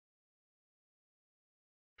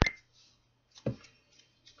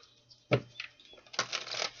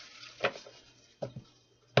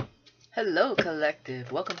Hello,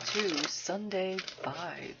 collective. Welcome to Sunday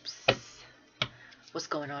Vibes. What's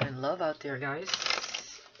going on in love out there, guys?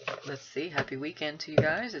 Let's see. Happy weekend to you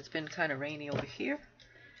guys. It's been kind of rainy over here,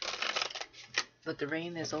 but the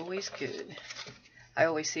rain is always good. I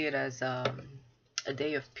always see it as a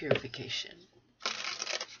day of purification.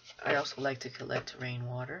 I also like to collect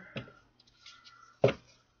rainwater.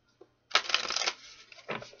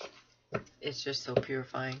 It's just so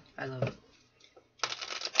purifying. I love it.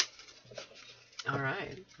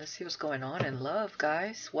 Alright, let's see what's going on in love,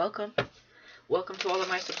 guys. Welcome. Welcome to all of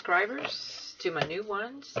my subscribers, to my new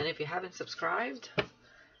ones. And if you haven't subscribed,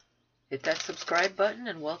 hit that subscribe button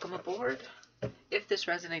and welcome aboard. If this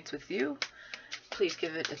resonates with you, please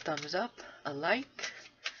give it a thumbs up, a like.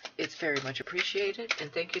 It's very much appreciated.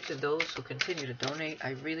 And thank you to those who continue to donate.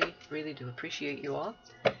 I really, really do appreciate you all.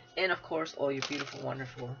 And of course, all your beautiful,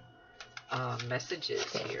 wonderful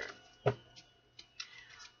messages here.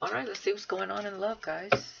 Alright, let's see what's going on in love, guys.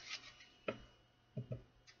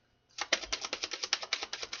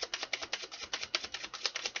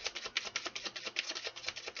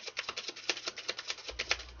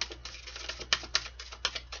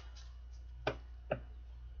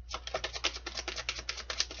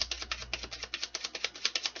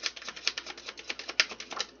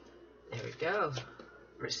 There we go.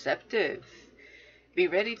 Receptive. Be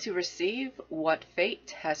ready to receive what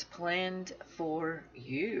fate has planned for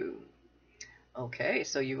you. Okay,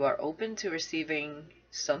 so you are open to receiving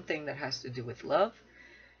something that has to do with love,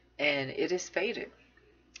 and it is fated.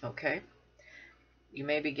 Okay, you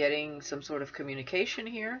may be getting some sort of communication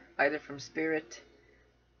here, either from spirit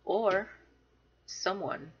or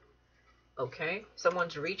someone. Okay,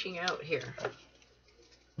 someone's reaching out here.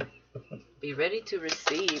 Be ready to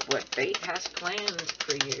receive what fate has planned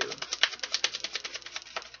for you.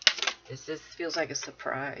 This feels like a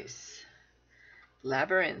surprise.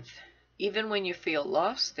 Labyrinth. Even when you feel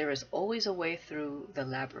lost, there is always a way through the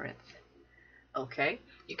labyrinth. Okay?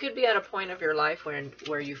 You could be at a point of your life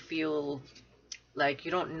where you feel like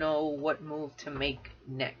you don't know what move to make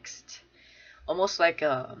next. Almost like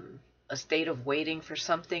a state of waiting for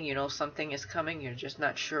something. You know something is coming. You're just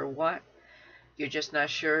not sure what. You're just not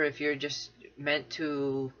sure if you're just meant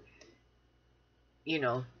to, you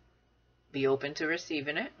know, be open to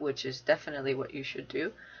receiving it, which is definitely what you should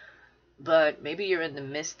do. But maybe you're in the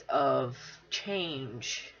midst of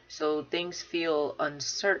change, so things feel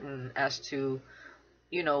uncertain as to,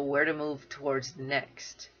 you know, where to move towards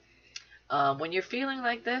next. When you're feeling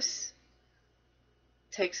like this,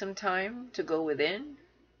 take some time to go within.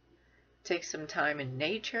 Take some time in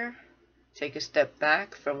nature. Take a step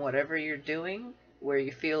back from whatever you're doing, where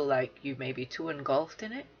you feel like you may be too engulfed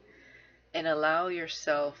in it, and allow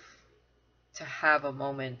yourself to have a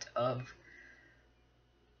moment of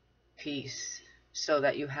peace so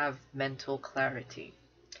that you have mental clarity,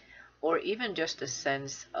 or even just a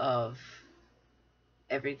sense of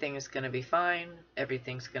everything is going to be fine,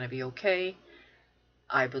 everything's going to be okay.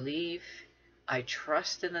 I believe, I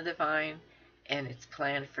trust in the divine, and it's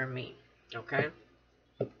planned for me. Okay?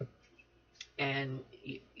 And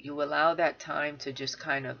you allow that time to just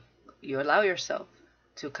kind of, you allow yourself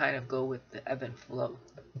to kind of go with the ebb and flow.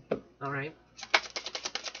 All right?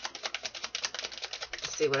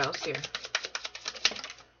 Let's see what else here.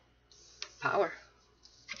 Power.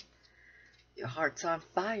 Your heart's on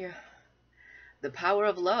fire. The power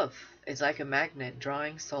of love is like a magnet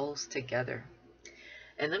drawing souls together.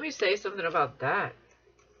 And let me say something about that.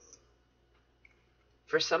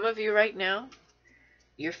 For some of you right now,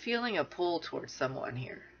 you're feeling a pull towards someone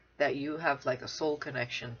here that you have like a soul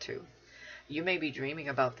connection to. You may be dreaming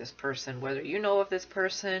about this person, whether you know of this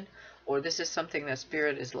person or this is something that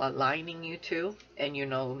Spirit is aligning you to and you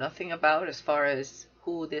know nothing about as far as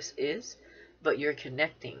who this is, but you're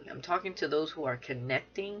connecting. I'm talking to those who are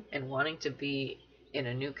connecting and wanting to be in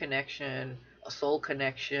a new connection, a soul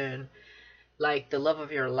connection, like the love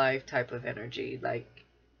of your life type of energy. Like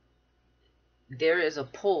there is a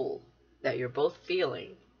pull that you're both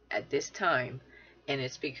feeling at this time, and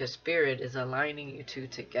it's because Spirit is aligning you two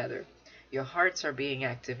together. Your hearts are being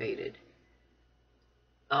activated.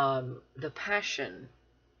 The passion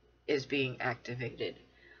is being activated.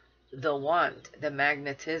 The want, the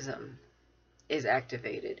magnetism is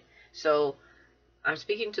activated. So I'm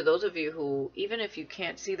speaking to those of you who, even if you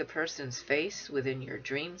can't see the person's face within your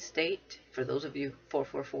dream state, for those of you,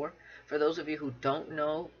 444, for those of you who don't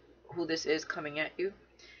know who this is coming at you,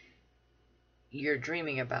 you're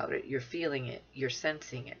dreaming about it, you're feeling it, you're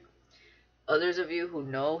sensing it. Others of you who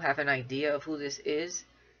know, have an idea of who this is,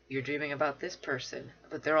 you're dreaming about this person,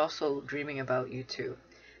 but they're also dreaming about you too.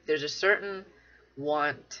 There's a certain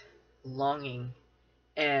want, longing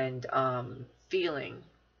and feeling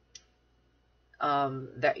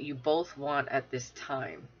that you both want at this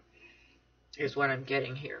time is what I'm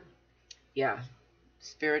getting here. Yeah,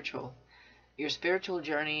 spiritual. Your spiritual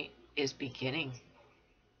journey is beginning,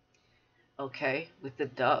 okay, with the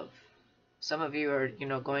dove. Some of you are,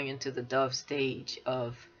 going into the dove stage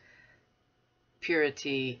of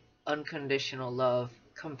purity, unconditional love,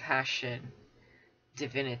 compassion,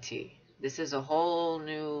 divinity. This is a whole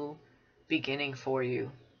new beginning for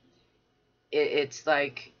you. It's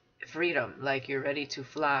like freedom, like you're ready to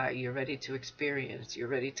fly, you're ready to experience, you're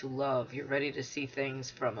ready to love, you're ready to see things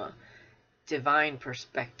from a divine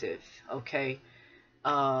perspective, okay?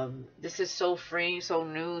 This is so freeing, so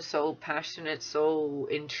new, so passionate, so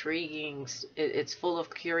intriguing. It's full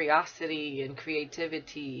of curiosity and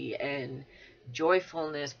creativity and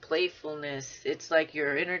joyfulness, playfulness. It's like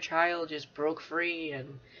your inner child just broke free,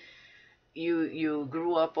 and you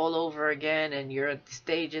grew up all over again, and you're at the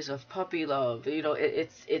stages of puppy love.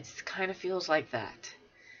 It's kind of feels like that.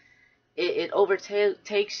 It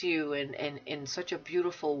overtakes you in such a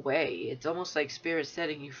beautiful way. It's almost like spirit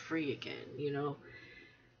setting you free again.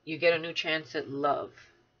 You get a new chance at love.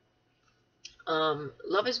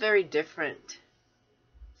 Love is very different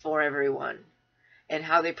for everyone, and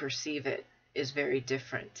how they perceive it is very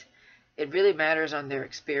different. It really matters on their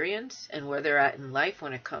experience and where they're at in life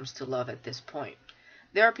when it comes to love at this point.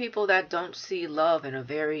 There are people that don't see love in a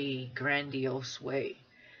very grandiose way,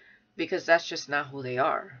 because that's just not who they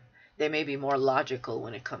are. They may be more logical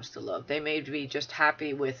when it comes to love. They may be just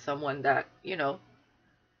happy with someone that,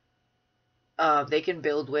 they can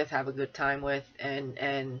build with, have a good time with,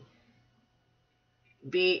 and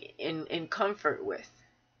be in comfort with.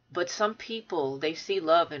 But some people, they see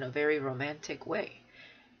love in a very romantic way,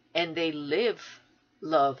 and they live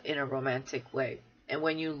love in a romantic way. And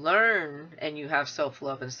when you learn and you have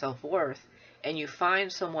self-love and self-worth, and you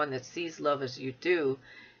find someone that sees love as you do,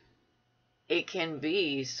 it can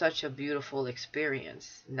be such a beautiful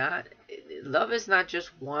experience. Love is not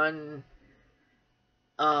just one,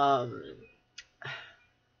 how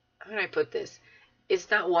can I put this?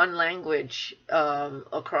 It's not one language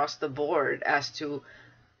across the board as to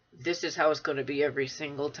this is how it's going to be every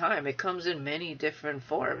single time. It comes in many different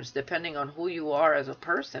forms depending on who you are as a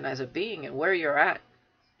person, as a being, and where you're at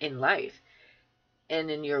in life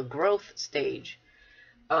and in your growth stage.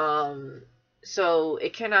 So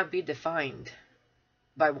it cannot be defined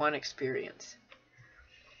by one experience.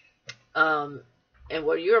 And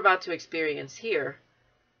what you're about to experience here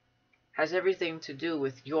has everything to do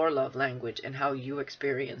with your love language and how you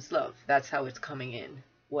experience love. That's how it's coming in,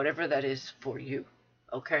 whatever that is for you.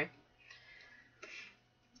 Okay?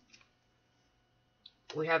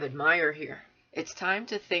 We have admire here. It's time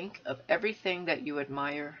to think of everything that you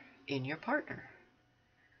admire in your partner.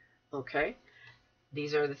 Okay?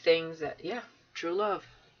 These are the things that, yeah, true love.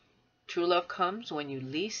 True love comes when you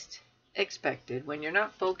least expect it, when you're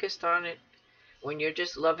not focused on it, when you're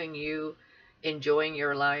just loving you, enjoying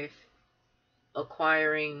your life,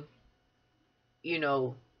 acquiring,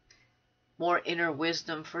 more inner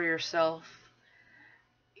wisdom for yourself.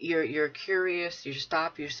 You're curious, you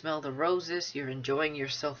stop, you smell the roses, you're enjoying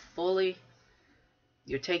yourself fully,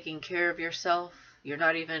 you're taking care of yourself, you're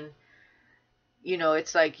not even,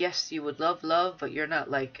 it's like, yes, you would love love, but you're not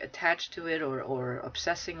like attached to it or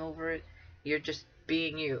obsessing over it. You're just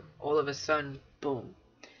being you. All of a sudden, boom.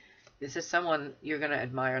 This is someone you're going to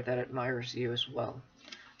admire that admires you as well.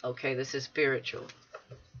 Okay, this is spiritual.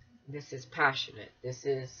 This is passionate. This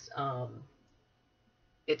is,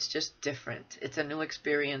 it's just different. It's a new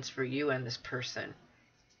experience for you and this person.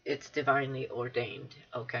 It's divinely ordained,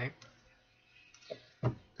 okay?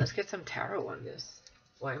 Let's get some tarot on this.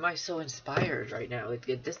 Why am I so inspired right now?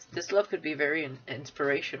 This love could be very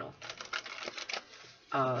inspirational.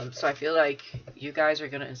 So I feel like you guys are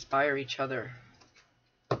going to inspire each other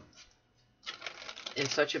in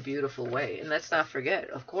such a beautiful way. And let's not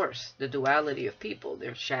forget, of course, the duality of people.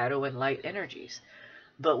 There's shadow and light energies.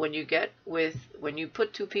 But when you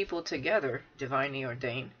put two people together, divinely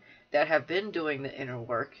ordained, that have been doing the inner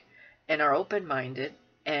work and are open-minded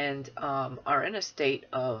and are in a state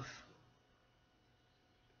of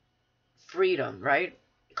freedom, right?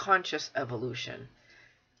 Conscious evolution.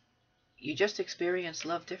 You just experience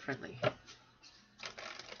love differently,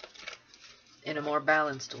 in a more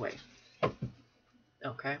balanced way.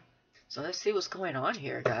 Okay, so let's see what's going on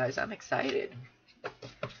here, guys. I'm excited.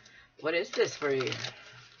 What is this for you?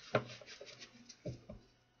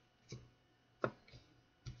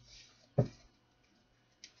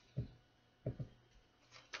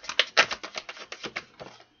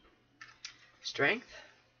 Strength,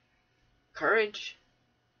 courage,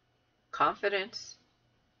 confidence,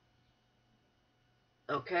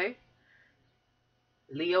 Okay?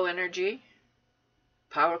 Leo energy,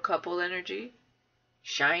 power couple energy,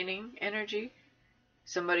 shining energy,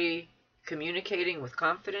 somebody communicating with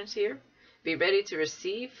confidence here. Be ready to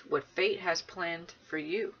receive what fate has planned for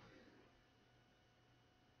you.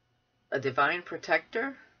 A divine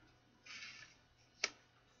protector.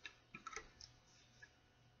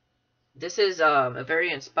 This is a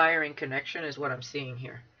very inspiring connection is what I'm seeing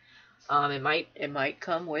here. It might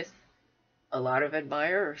come with a lot of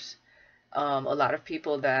admirers, a lot of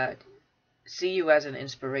people that see you as an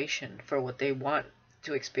inspiration for what they want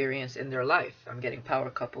to experience in their life. I'm getting power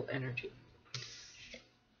couple energy.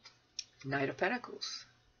 Knight of Pentacles.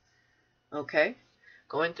 Okay.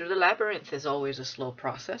 Going through the labyrinth is always a slow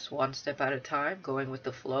process, one step at a time, going with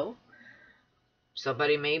the flow.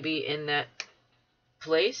 Somebody may be in that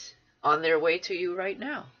place on their way to you right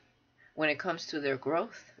now. When it comes to their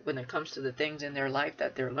growth, when it comes to the things in their life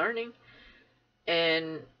that they're learning,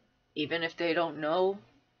 and even if they don't know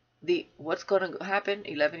what's going to happen,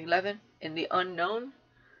 1111, in the unknown,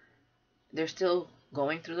 they're still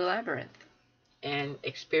going through the labyrinth and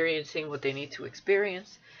experiencing what they need to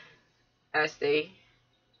experience as they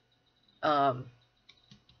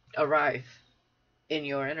arrive in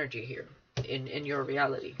your energy here, in your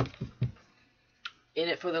reality, in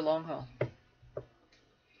it for the long haul.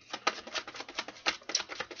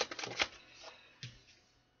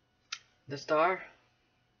 The Star.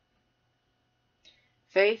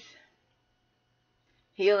 Faith,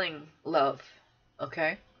 healing, love.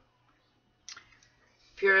 Okay?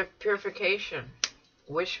 Purification,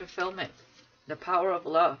 wish fulfillment. The power of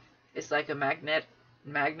love is like a magnet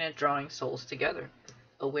drawing souls together.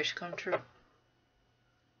 A wish come true.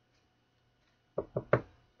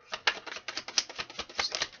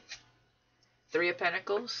 Three of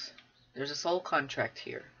Pentacles. There's a soul contract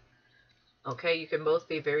here. Okay, you can both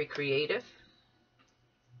be very creative.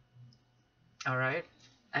 All right.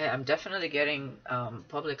 I'm definitely getting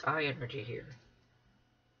public eye energy here.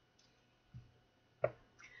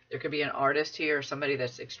 There could be an artist here or somebody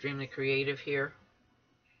that's extremely creative here.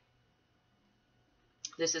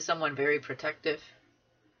 This is someone very protective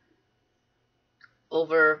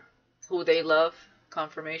over who they love.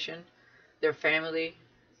 Confirmation. Their family.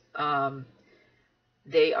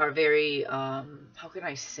 They are very, how can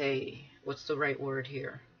I say, what's the right word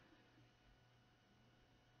here?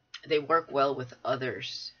 They work well with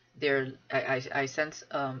others. I sense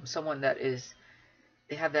someone that is,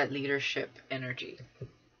 they have that leadership energy.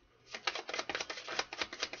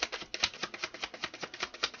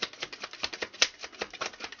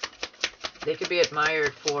 They could be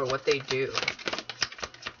admired for what they do.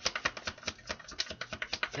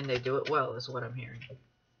 And they do it well, is what I'm hearing.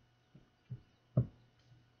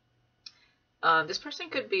 This person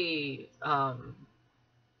could be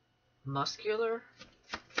muscular,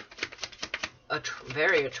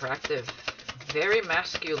 very attractive, very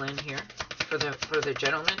masculine here for the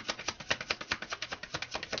gentleman.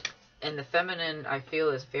 And the feminine, I feel,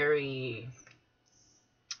 is very,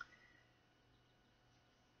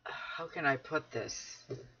 how can I put this?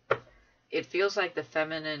 It feels like the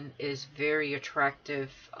feminine is very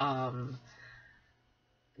attractive,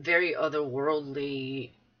 very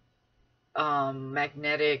otherworldly,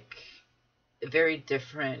 magnetic, very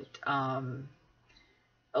different,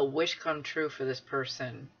 a wish come true for this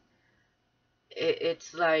person.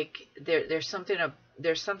 It's like there's something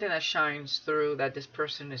that shines through that this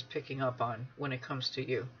person is picking up on when it comes to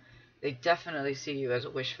you. They definitely see you as a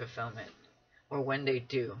wish fulfillment, or when they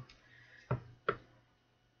do.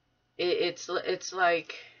 It's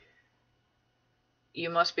like you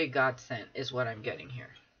must be God sent, is what I'm getting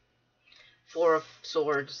here. Four of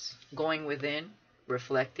Swords, going within,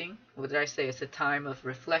 reflecting. What did I say? It's a time of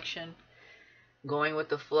reflection, going with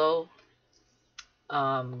the flow,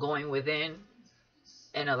 going within,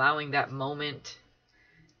 and allowing that moment,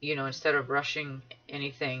 you know, instead of rushing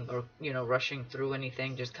anything or, you know, rushing through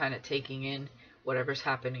anything, just kind of taking in whatever's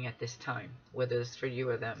happening at this time, whether it's for you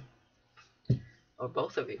or them, or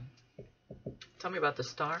both of you. Tell me about the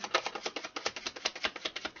Star.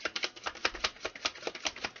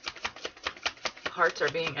 Hearts are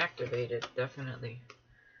being activated, definitely.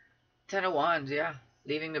 Ten of Wands, yeah.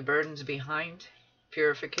 Leaving the burdens behind.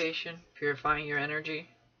 Purification, purifying your energy.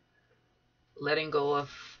 Letting go of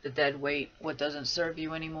the dead weight, what doesn't serve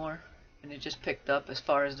you anymore. And it just picked up as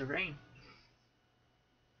far as the rain.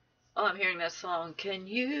 Oh, I'm hearing that song. Can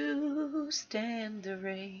you stand the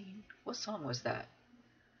rain? What song was that?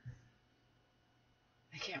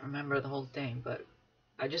 I can't remember the whole thing, but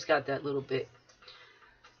I just got that little bit.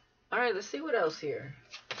 Alright, let's see what else here.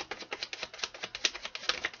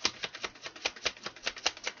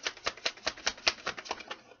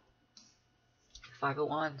 Five of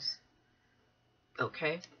Wands.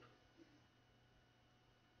 Okay.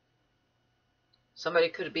 Somebody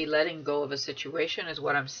could be letting go of a situation is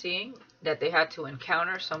what I'm seeing, that they had to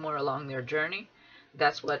encounter somewhere along their journey.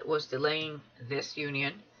 That's what was delaying this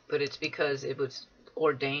union, but it's because it was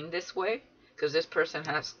ordained this way, because this person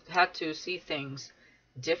has had to see things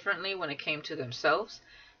differently when it came to themselves.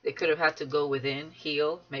 They could have had to go within,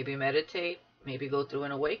 heal, maybe meditate, maybe go through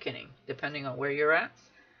an awakening, depending on where you're at,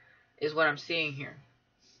 is what I'm seeing here.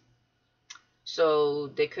 So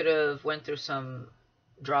they could have went through some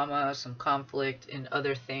drama, some conflict in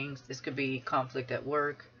other things. This could be conflict at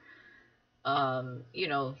work. You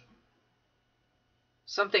know,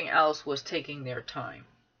 something else was taking their time.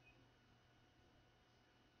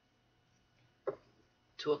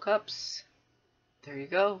 Two of Cups. There you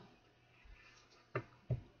go.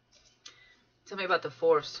 Tell me about the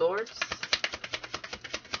Four of Swords.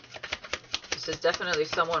 This is definitely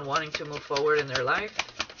someone wanting to move forward in their life.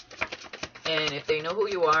 And if they know who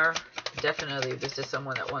you are, definitely this is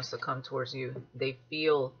someone that wants to come towards you. They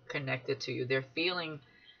feel connected to you. They're feeling,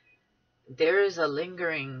 there is a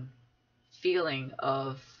lingering feeling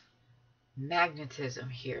of magnetism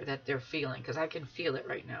here that they're feeling, because I can feel it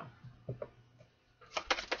right now.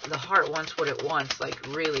 The heart wants what it wants, like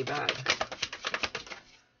really bad.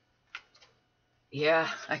 Yeah,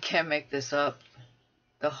 I can't make this up.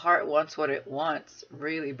 The heart wants what it wants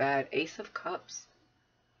really bad. Ace of Cups.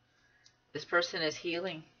 This person is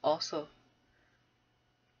healing also.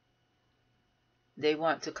 They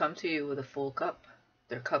want to come to you with a full cup.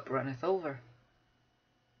 Their cup runneth over.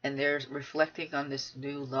 And they're reflecting on this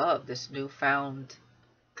new love, this newfound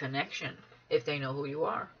connection, if they know who you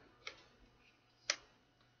are.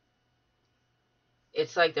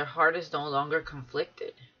 It's like their heart is no longer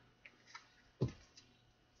conflicted.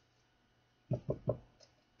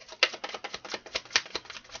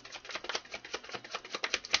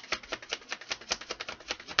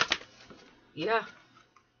 Yeah.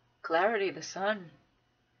 Clarity, the Sun.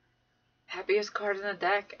 Happiest card in the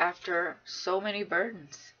deck after so many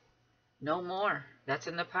burdens. No more. That's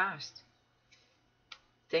in the past.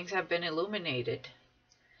 Things have been illuminated.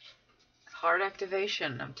 Heart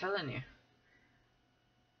activation, I'm telling you.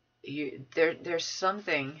 There's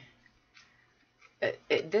something.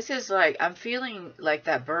 This is like, I'm feeling like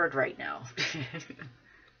that bird right now.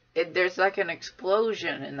 There's like an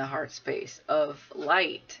explosion in the heart space of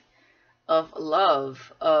light, of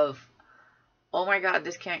love, of, oh my God,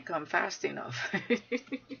 this can't come fast enough.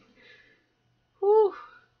 Whew.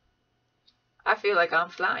 I feel like I'm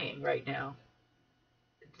flying right now.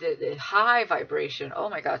 The high vibration, oh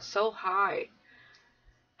my God, so high.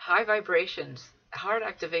 High vibrations, heart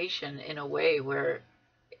activation in a way where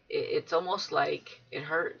it's almost like it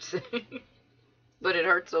hurts. But it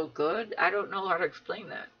hurts so good. I don't know how to explain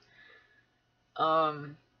that. Oh,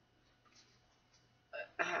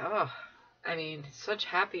 I mean, such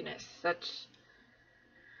happiness,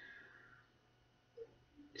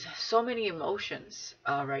 so many emotions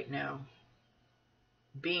right now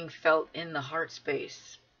being felt in the heart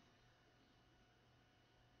space.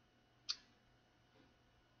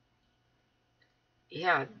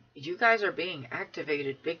 Yeah, you guys are being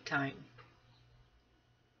activated big time.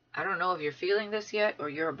 I don't know if you're feeling this yet or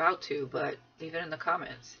you're about to, but leave it in the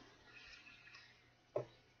comments.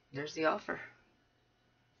 There's the offer.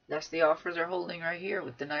 That's the offer they're holding right here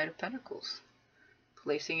with the Knight of Pentacles.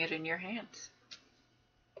 Placing it in your hands.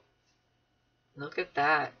 Look at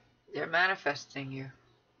that. They're manifesting you.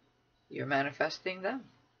 You're manifesting them.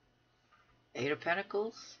 Eight of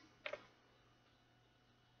Pentacles.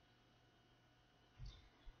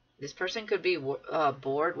 This person could be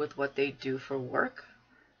bored with what they do for work,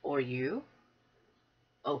 or you.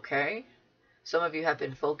 Okay. Some of you have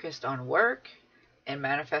been focused on work and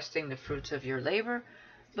manifesting the fruits of your labor,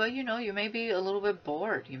 but you know, you may be a little bit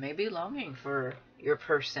bored. You may be longing for your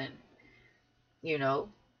person. You know,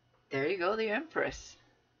 there you go, the Empress.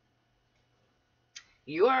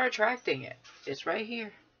 You are attracting it. It's right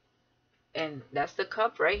here. And that's the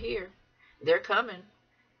cup right here. They're coming.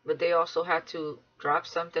 But they also had to drop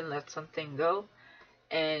something, let something go.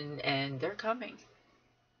 And they're coming.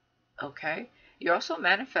 Okay? You're also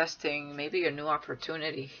manifesting maybe a new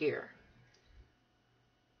opportunity here.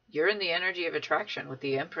 You're in the energy of attraction with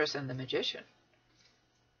the Empress and the Magician.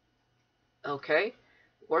 Okay?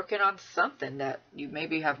 Working on something that you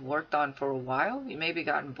maybe have worked on for a while. You maybe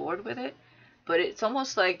gotten bored with it. But it's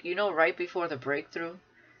almost like, you know, right before the breakthrough,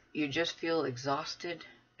 you just feel exhausted.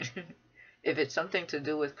 If it's something to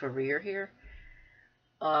do with career here,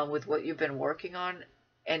 with what you've been working on,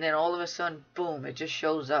 and then all of a sudden, boom, it just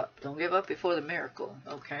shows up. Don't give up before the miracle,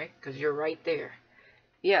 okay? Because you're right there.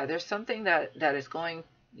 Yeah, there's something that is going,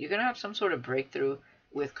 you're going to have some sort of breakthrough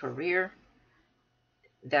with career,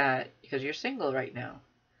 that because you're single right now.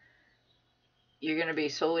 You're going to be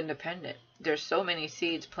so independent. There's so many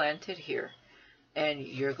seeds planted here, and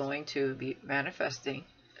you're going to be manifesting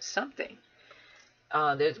something.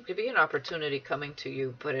 There could be an opportunity coming to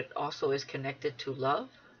you, but it also is connected to love.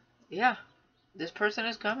 Yeah, this person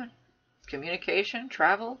is coming. Communication,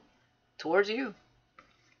 travel towards you.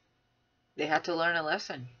 They had to learn a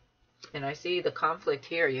lesson. And I see the conflict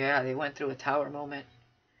here. Yeah, they went through a tower moment.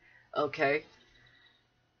 Okay.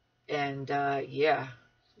 And yeah,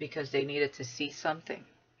 because they needed to see something.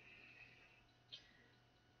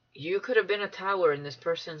 You could have been a tower in this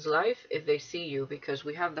person's life if they see you, because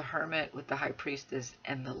we have the Hermit with the High Priestess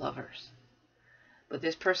and the Lovers. But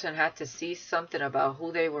this person had to see something about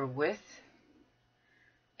who they were with.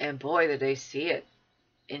 And boy, did they see it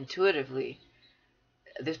intuitively.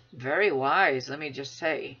 This very wise, let me just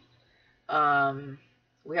say.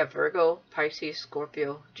 We have Virgo, Pisces,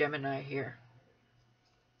 Scorpio, Gemini here.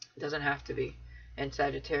 It doesn't have to be. And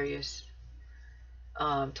Sagittarius,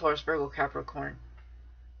 Taurus, Virgo, Capricorn.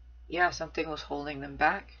 Yeah, something was holding them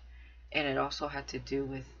back. And it also had to do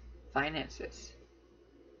with finances.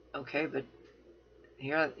 Okay, but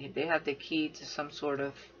here they had the key to some sort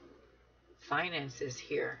of finances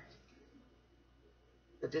here.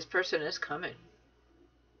 But this person is coming.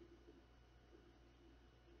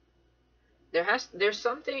 There's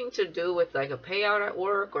something to do with like a payout at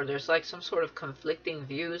work, or there's like some sort of conflicting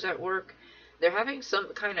views at work. They're having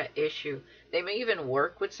some kind of issue. They may even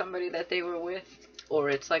work with somebody that they were with, or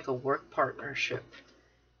it's like a work partnership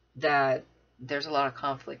that there's a lot of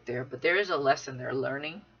conflict there. But there is a lesson they're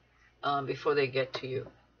learning before they get to you.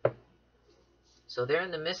 So they're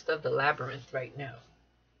in the midst of the labyrinth right now.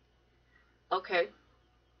 Okay.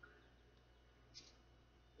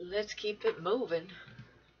 Let's keep it moving.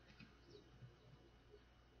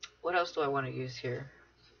 What else do I want to use here?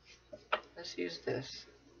 Let's use this.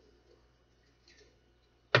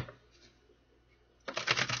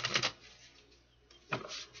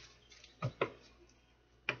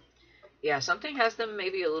 Yeah, something has them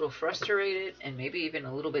maybe a little frustrated and maybe even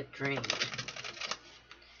a little bit drained.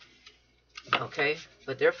 Okay,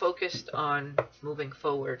 but they're focused on moving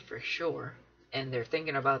forward for sure. And they're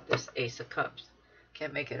thinking about this Ace of Cups.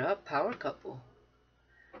 Can't make it up, power couple.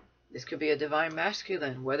 This could be a divine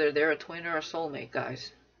masculine, whether they're a twin or a soulmate,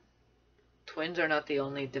 guys. Twins are not the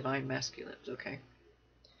only divine masculines, okay?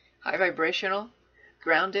 High vibrational,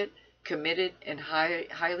 grounded, committed, and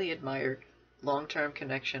highly admired. Long-term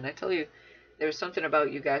connection. I tell you, there's something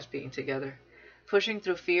about you guys being together. Pushing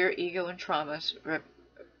through fear, ego, and traumas.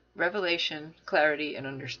 Revelation, clarity, and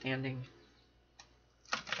understanding.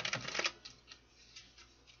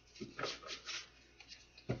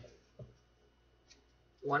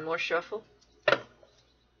 One more shuffle.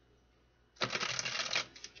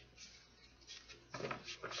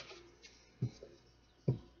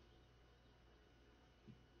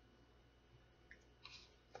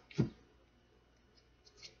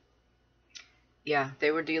 Yeah,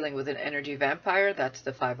 they were dealing with an energy vampire. That's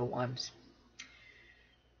the Five of Wands.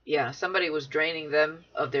 Yeah, somebody was draining them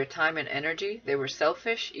of their time and energy. They were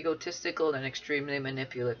selfish, egotistical, and extremely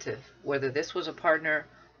manipulative. Whether this was a partner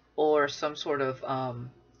or some sort of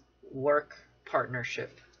work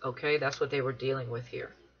partnership. Okay, that's what they were dealing with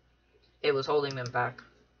here. It was holding them back.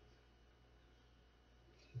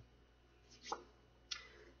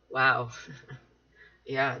 Wow.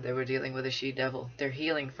 Yeah, they were dealing with a she-devil. They're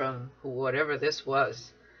healing from whatever this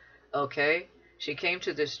was. Okay? She came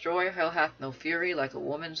to destroy. Hell hath no fury, like a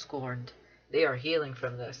woman scorned. They are healing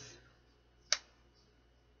from this.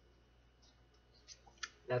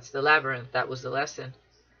 That's the labyrinth. That was the lesson.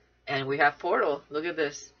 And we have portal. Look at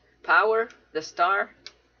this. Power, the star,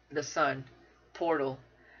 the sun. Portal.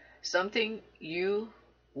 Something you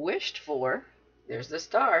wished for. There's the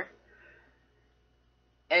star.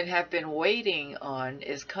 And have been waiting on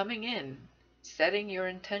is coming in. Setting your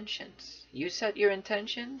intentions. You set your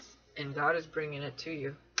intentions, and God is bringing it to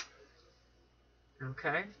you.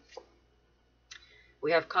 Okay?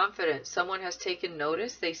 We have confidence. Someone has taken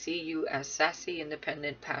notice. They see you as sassy,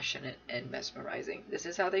 independent, passionate, and mesmerizing. This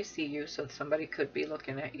is how they see you, so somebody could be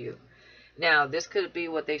looking at you. Now, this could be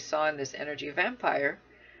what they saw in this energy vampire,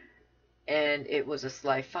 and it was a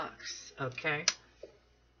sly fox. Okay?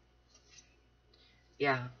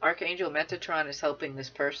 Yeah, Archangel Metatron is helping this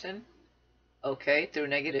person, okay, through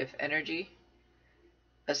negative energy.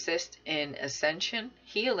 Assist in ascension,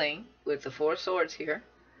 healing with the Four Swords here.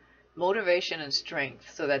 Motivation and strength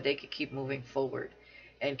so that they could keep moving forward.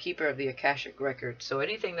 And keeper of the Akashic Record. So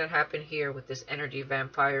anything that happened here with this energy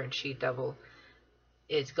vampire and she-devil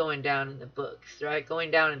It's going down in the books, right?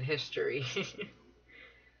 Going down in history.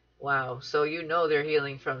 Wow. So you know they're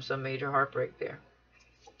healing from some major heartbreak there.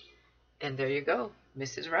 And there you go.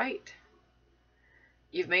 Mrs. Right.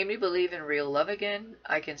 You've made me believe in real love again.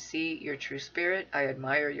 I can see your true spirit. I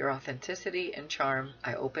admire your authenticity and charm.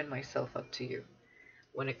 I open myself up to you.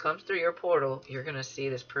 When it comes through your portal, you're going to see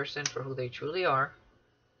this person for who they truly are.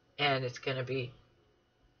 And it's going to be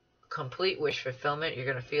complete wish fulfillment.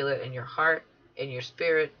 You're going to feel it in your heart, in your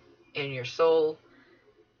spirit, in your soul.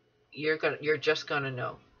 You're just going to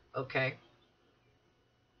know, okay?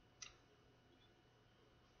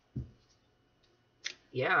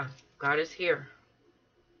 Yeah, God is here.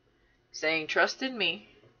 Saying, trust in me.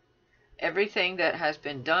 Everything that has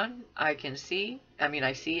been done, I see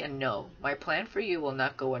and know. My plan for you will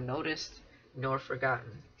not go unnoticed nor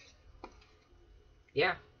forgotten.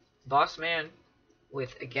 Yeah, boss man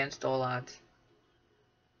with against all odds.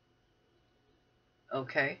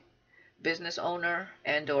 Okay. Business owner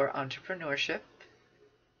and or entrepreneurship.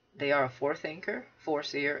 They are a forethinker,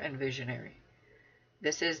 foreseer, and visionary.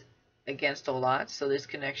 This is against all odds, so this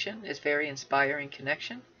connection is very inspiring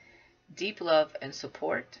connection. Deep love and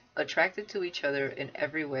support, attracted to each other in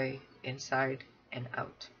every way, inside and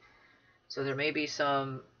out. So there may be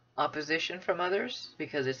some opposition from others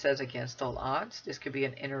because it says against all odds. This could be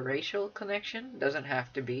an interracial connection, doesn't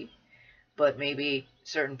have to be, but maybe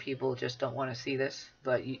certain people just don't want to see this,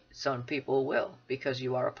 but some people will because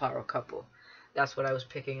you are a power couple. That's what I was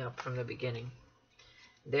picking up from the beginning.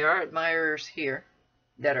 There are admirers here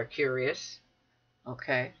that are curious,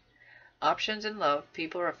 okay? Options in love,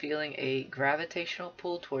 people are feeling a gravitational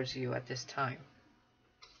pull towards you at this time.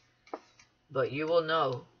 But you will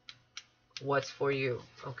know what's for you,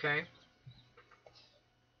 okay?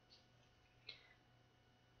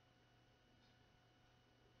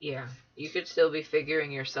 Yeah, you could still be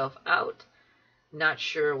figuring yourself out, not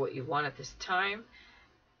sure what you want at this time.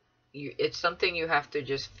 It's something you have to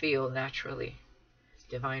just feel naturally.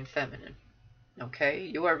 Divine Feminine. Okay,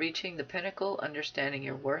 you are reaching the pinnacle, understanding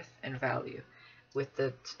your worth and value. With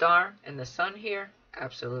the star and the sun here,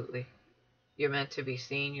 absolutely. You're meant to be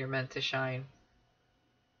seen, you're meant to shine.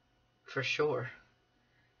 For sure.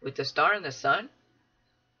 With the star and the sun,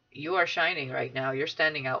 you are shining right now. You're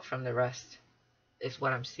standing out from the rest, is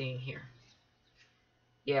what I'm seeing here.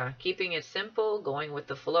 Yeah, keeping it simple, going with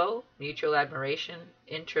the flow, mutual admiration,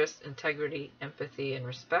 interest, integrity, empathy, and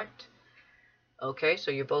respect. Okay, so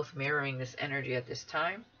you're both mirroring this energy at this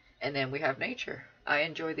time. And then we have nature. I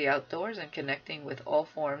enjoy the outdoors and connecting with all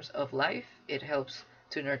forms of life. It helps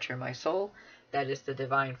to nurture my soul. That is the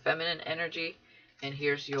divine feminine energy. And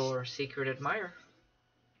here's your secret admirer.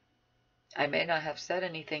 I may not have said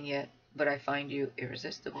anything yet, but I find you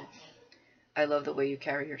irresistible. I love the way you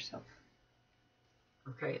carry yourself.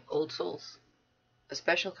 Okay, old souls. A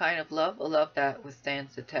special kind of love, a love that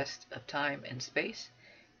withstands the test of time and space.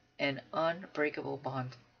 An unbreakable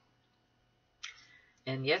bond.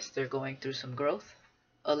 And yes, they're going through some growth.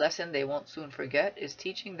 A lesson they won't soon forget is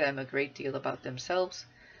teaching them a great deal about themselves,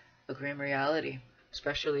 a grim reality,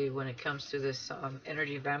 especially when it comes to this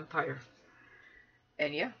energy vampire.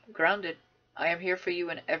 And yeah, grounded. I am here for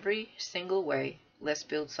you in every single way. Let's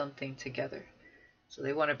build something together. So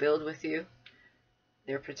they want to build with you.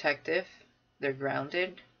 They're protective. They're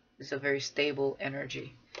grounded. It's a very stable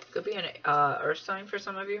energy. Could be an earth sign for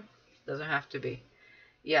some of you. Doesn't have to be.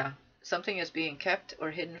 Yeah, something is being kept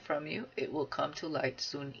or hidden from you. It will come to light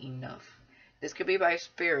soon enough. This could be by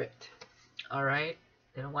spirit. Alright?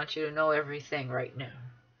 They don't want you to know everything right now.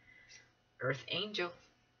 Earth angel.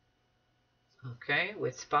 Okay,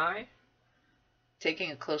 with spy.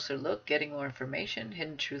 Taking a closer look, getting more information,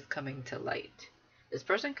 hidden truth coming to light. This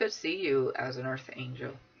person could see you as an earth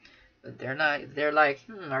angel. But they're not. They're like,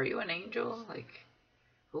 are you an angel? Like,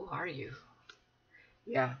 who are you?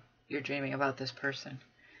 Yeah, you're dreaming about this person.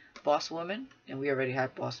 Boss woman, and we already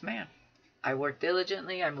had boss man. I work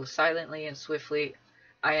diligently, I move silently and swiftly.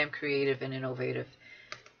 I am creative and innovative.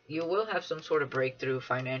 You will have some sort of breakthrough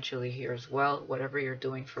financially here as well, whatever you're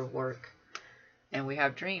doing for work. And we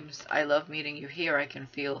have dreams. I love meeting you here. I can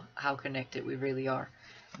feel how connected we really are.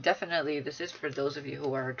 Definitely, this is for those of you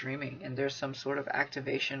who are dreaming and there's some sort of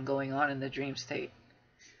activation going on in the dream state.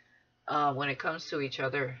 When it comes to each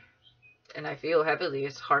other, and I feel heavily,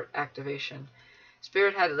 it's heart activation.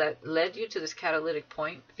 Spirit had led you to this catalytic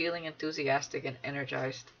point, feeling enthusiastic and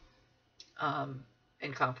energized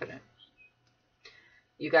and confident.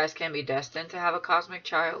 You guys can be destined to have a cosmic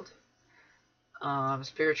child.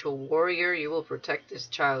 Spiritual warrior, you will protect this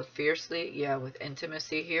child fiercely. Yeah, with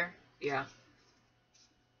intimacy here. Yeah.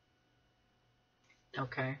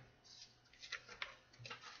 Okay.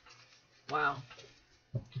 Wow.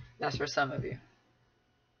 That's for some of you.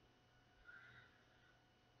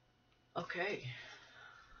 Okay.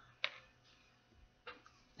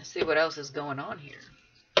 Let's see what else is going on here.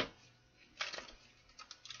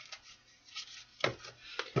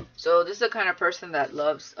 So this is the kind of person that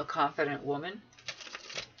loves a confident woman.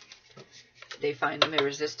 They find them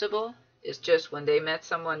irresistible. It's just when they met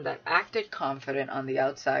someone that acted confident on the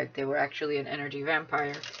outside, they were actually an energy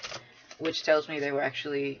vampire, which tells me they were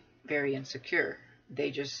actually very insecure.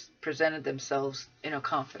 They just presented themselves in a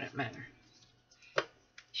confident manner.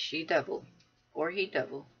 She devil or he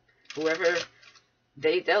devil, whoever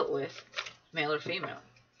they dealt with, male or female.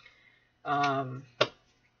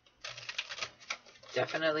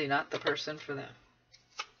 Definitely not the person for them.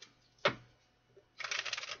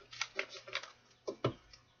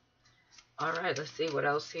 All right, let's see what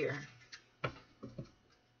else here.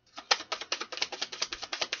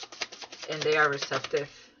 And they are receptive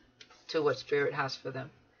to what Spirit has for them.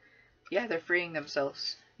 Yeah, they're freeing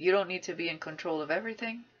themselves. You don't need to be in control of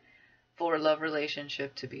everything for a love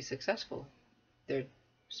relationship to be successful.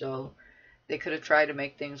 So they could have tried to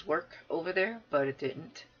make things work over there, but it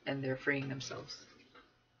didn't, and they're freeing themselves.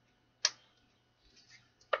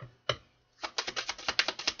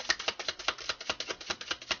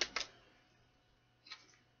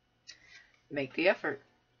 Make the effort.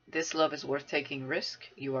 This love is worth taking risk.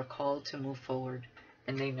 You are called to move forward.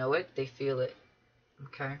 And they know it. They feel it.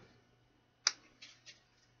 Okay?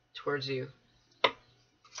 Towards you.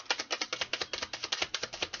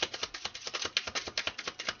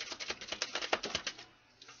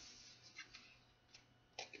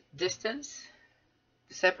 Distance.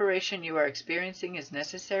 The separation you are experiencing is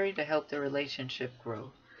necessary to help the relationship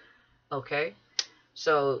grow. Okay?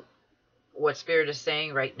 So what Spirit is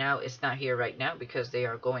saying right now is not here right now because they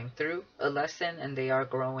are going through a lesson and they are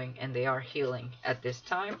growing and they are healing at this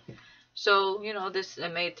time. So, you know,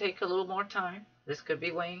 it may take a little more time. This could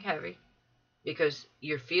be weighing heavy because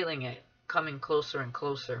you're feeling it coming closer and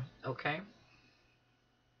closer, okay?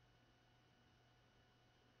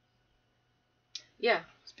 Yeah,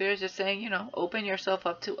 Spirit's just saying, you know, open yourself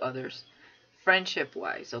up to others.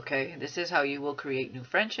 Friendship-wise, okay? This is how you will create new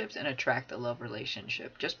friendships and attract a love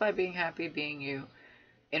relationship. Just by being happy, being you,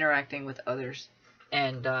 interacting with others.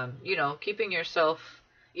 And, you know, keeping yourself,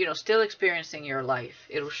 you know, still experiencing your life.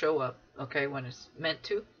 It'll show up, okay, when it's meant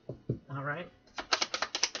to. All right?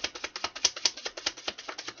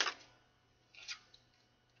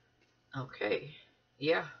 Okay.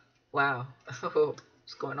 Yeah. Wow.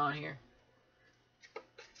 What's going on here?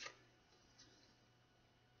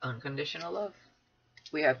 Unconditional love.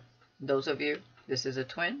 We have those of you, this is a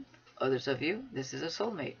twin. Others of you, this is a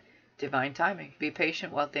soulmate. Divine timing. Be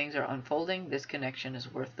patient while things are unfolding. This connection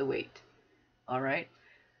is worth the wait. All right?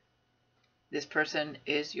 This person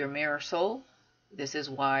is your mirror soul. This is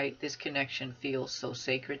why this connection feels so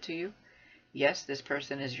sacred to you. Yes, this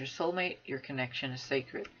person is your soulmate. Your connection is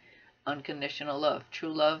sacred. Unconditional love.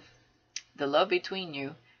 True love. The love between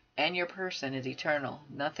you and your person is eternal.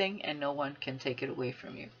 Nothing and no one can take it away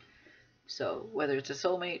from you. So, whether it's a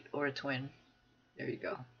soulmate or a twin, there you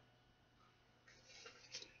go.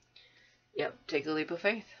 Yep, take a leap of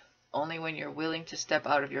faith. Only when you're willing to step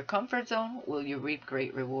out of your comfort zone will you reap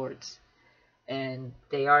great rewards. And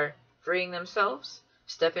they are freeing themselves,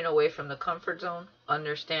 stepping away from the comfort zone,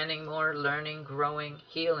 understanding more, learning, growing,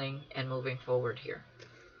 healing, and moving forward here.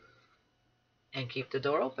 And keep the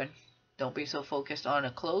door open. Don't be so focused on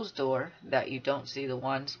a closed door that you don't see the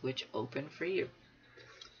ones which open for you.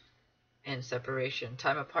 And separation.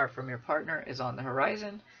 Time apart from your partner is on the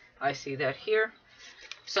horizon. I see that here.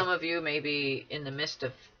 Some of you may be in the midst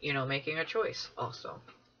of, you know, making a choice also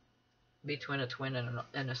between a twin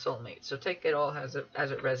and a soulmate. So take it all as it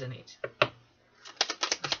resonates.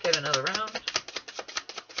 Let's get another round.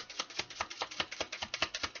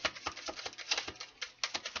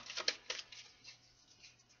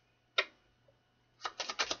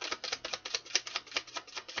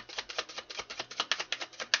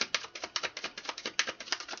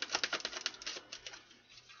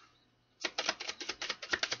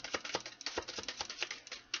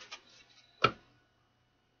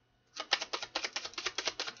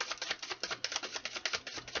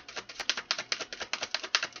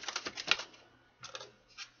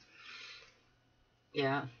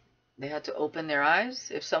 Yeah, they had to open their eyes.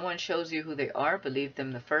 If someone shows you who they are, believe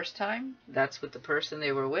them the first time. That's with the person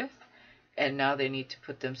they were with. And now they need to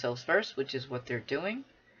put themselves first, which is what they're doing.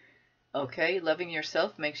 Okay, loving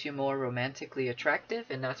yourself makes you more romantically attractive.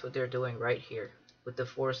 And that's what they're doing right here with the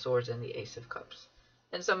Four of Swords and the Ace of Cups.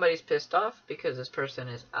 And somebody's pissed off because this person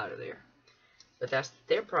is out of there. But that's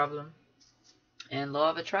their problem. And law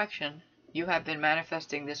of attraction. You have been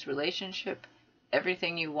manifesting this relationship.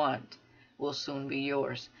 Everything you want will soon be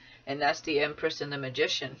yours. And that's the Empress and the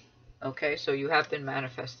Magician. Okay, so you have been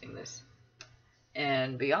manifesting this.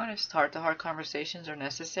 And be honest, heart-to-heart conversations are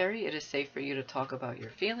necessary. It is safe for you to talk about your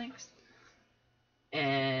feelings.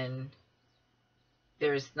 And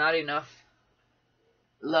there is not enough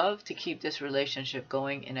love to keep this relationship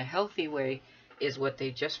going in a healthy way, is what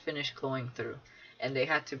they just finished going through. And they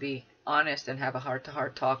had to be honest and have a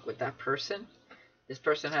heart-to-heart talk with that person. This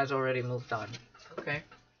person has already moved on. Okay?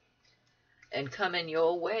 And coming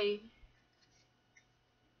your way.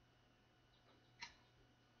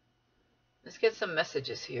 Let's get some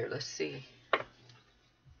messages here. Let's see.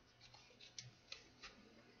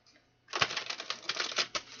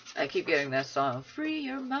 I keep getting that song. Free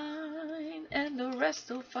your mind and the rest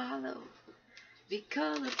will follow. Be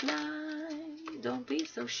colorblind. Don't be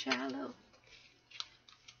so shallow.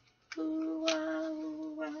 Ooh, ah,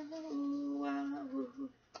 ooh, ah, ooh, ah, ooh.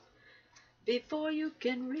 Before you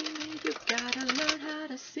can read, you gotta learn how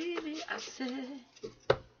to see me, I said.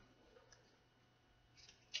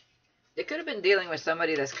 They could have been dealing with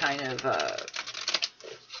somebody that's kind of,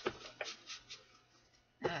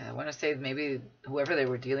 I want to say maybe whoever they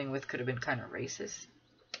were dealing with could have been kind of racist.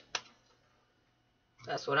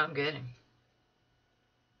 That's what I'm getting.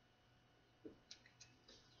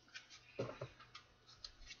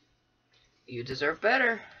 You deserve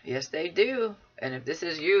better. Yes, they do. And if this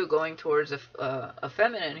is you going towards a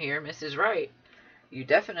feminine here, Mrs. Right, you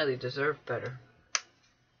definitely deserve better.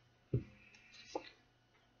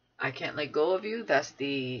 I can't let go of you. That's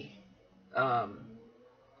the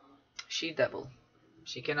she-devil.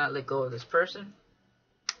 She cannot let go of this person.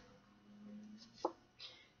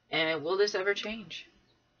 And will this ever change?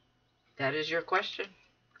 That is your question.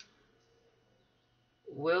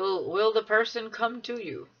 Will the person come to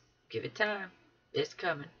you? Give it time. It's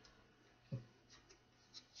coming.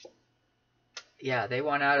 Yeah, they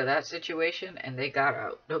want out of that situation and they got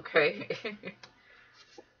out. Okay.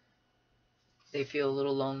 They feel a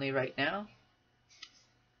little lonely right now.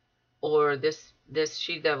 Or this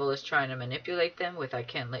she-devil is trying to manipulate them with I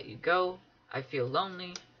can't let you go. I feel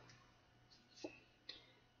lonely.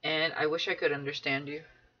 And I wish I could understand you.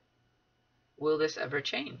 Will this ever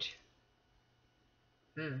change?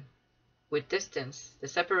 With distance, the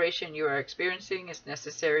separation you are experiencing is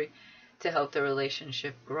necessary to help the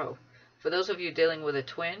relationship grow. For those of you dealing with a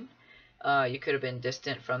twin, you could have been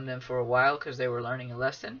distant from them for a while because they were learning a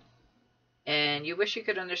lesson. And you wish you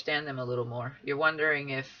could understand them a little more. You're wondering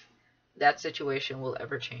if that situation will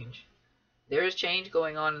ever change. There is change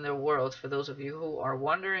going on in the world for those of you who are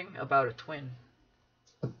wondering about a twin.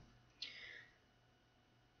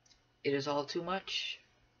 It is all too much.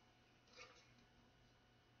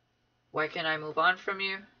 Why can't I move on from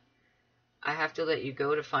you? I have to let you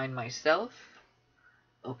go to find myself.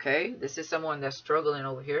 Okay, this is someone that's struggling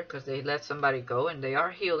over here because they let somebody go and they are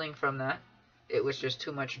healing from that. It was just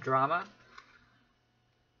too much drama.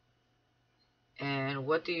 And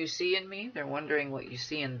what do you see in me? They're wondering what you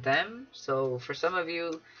see in them. So for some of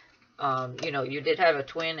you, you know, you did have a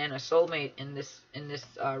twin and a soulmate in this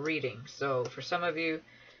reading. So for some of you,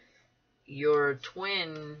 your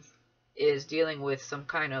twin is dealing with some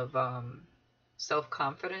kind of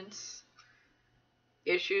self-confidence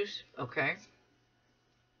issues. Okay.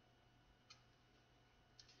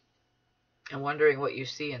 And wondering what you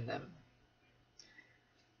see in them.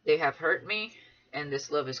 They have hurt me. And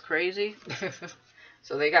this love is crazy.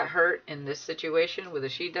 So they got hurt in this situation with a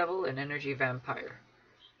she-devil and energy vampire.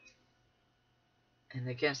 And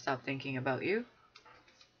they can't stop thinking about you.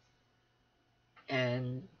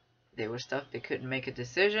 And they were stuck. They couldn't make a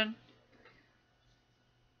decision.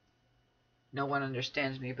 No one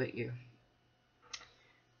understands me but you.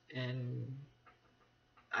 And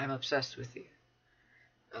I'm obsessed with you.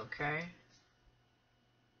 Okay?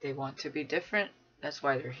 They want to be different. That's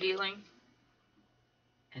why they're healing.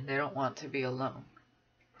 And they don't want to be alone.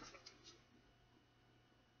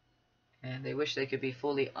 And they wish they could be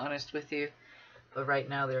fully honest with you. But right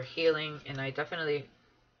now they're healing. And I definitely,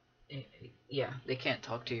 yeah, they can't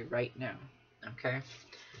talk to you right now. Okay?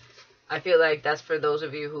 I feel like that's for those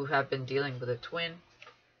of you who have been dealing with a twin.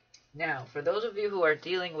 Now, for those of you who are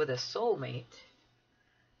dealing with a soulmate,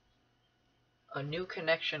 a new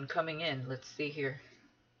connection coming in. Let's see here.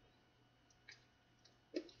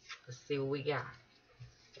 Let's see what we got.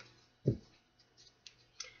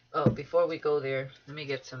 Oh, before we go there, let me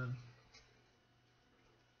get some.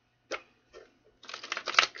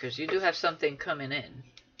 Because you do have something coming in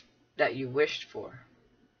that you wished for.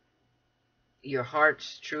 Your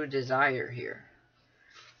heart's true desire here.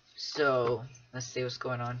 So, let's see what's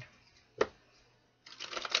going on.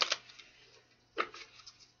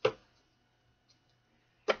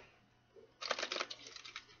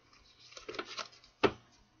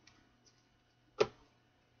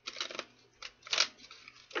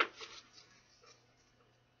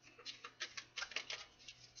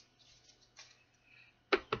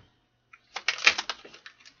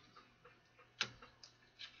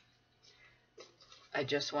 I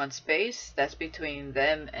just want space. That's between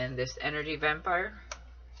them and this energy vampire.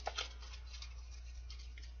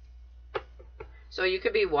 So you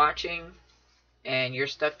could be watching and you're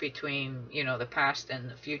stuck between, you know, the past and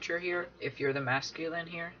the future here, if you're the masculine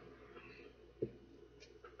here.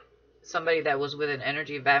 Somebody that was with an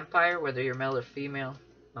energy vampire, whether you're male or female,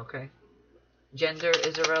 okay? Gender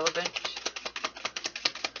is irrelevant.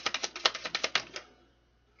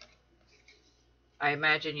 I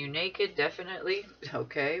imagine you naked, definitely,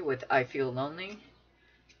 okay, with I feel lonely.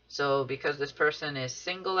 So because this person is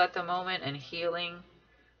single at the moment and healing,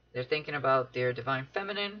 they're thinking about their divine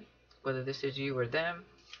feminine, whether this is you or them.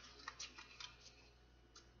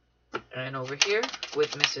 And over here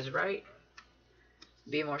with Mrs. Right,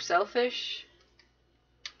 be more selfish.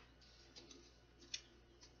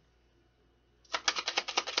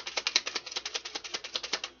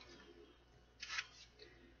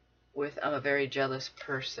 With I'm a very jealous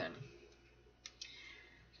person.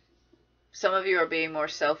 Some of you are being more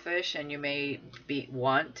selfish and you may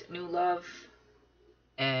want new love.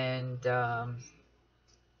 And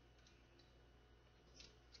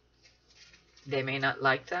they may not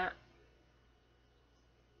like that.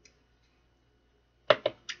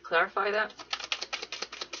 Clarify that.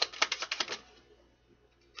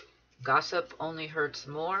 Gossip only hurts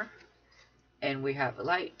more. And we have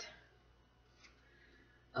light.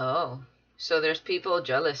 Oh, so there's people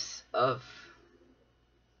jealous of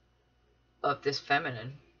this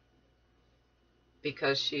feminine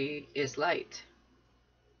because she is light.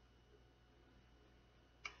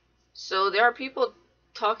 So there are people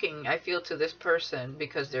talking, I feel, to this person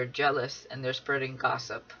because they're jealous and they're spreading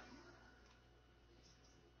gossip.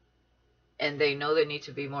 And they know they need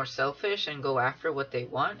to be more selfish and go after what they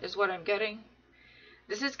want, is what I'm getting.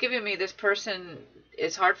 This is giving me this person,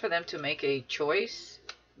 it's hard for them to make a choice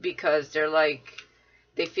because they're like,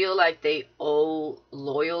 they feel like they owe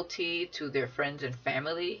loyalty to their friends and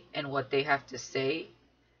family and what they have to say.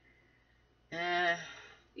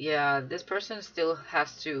 Yeah, this person still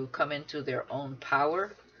has to come into their own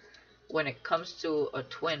power when it comes to a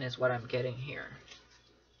twin is what I'm getting here.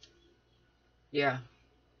 Yeah.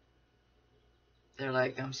 They're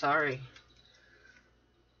like, I'm sorry.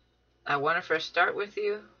 I want to first start with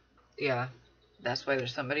you. Yeah, that's why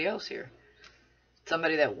there's somebody else here.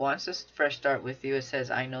 Somebody that wants to fresh start with you. It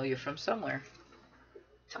says, I know you from somewhere.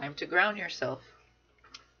 Time to ground yourself.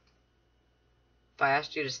 If I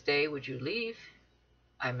asked you to stay, would you leave?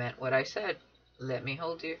 I meant what I said. Let me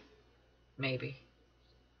hold you. Maybe.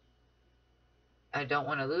 I don't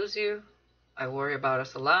want to lose you. I worry about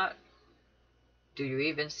us a lot. Do you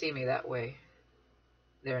even see me that way?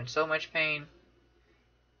 They're in so much pain.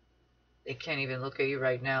 They can't even look at you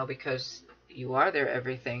right now because you are their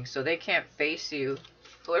everything. So they can't face you.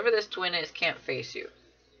 Whoever this twin is can't face you.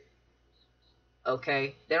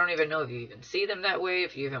 Okay? They don't even know if you even see them that way,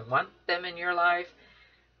 if you even want them in your life.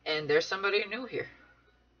 And there's somebody new here.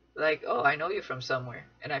 Like, oh, I know you from somewhere.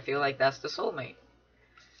 And I feel like that's the soulmate.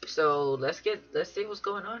 So let's see what's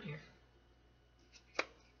going on here.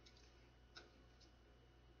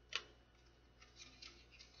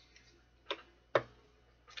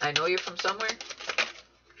 I know you're from somewhere.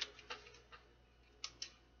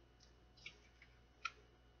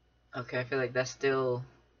 Okay, I feel like that's still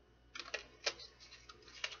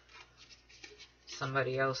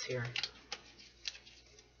somebody else here.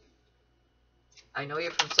 I know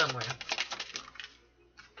you're from somewhere.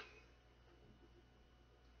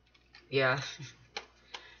 Yeah.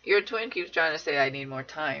 Your twin keeps trying to say, I need more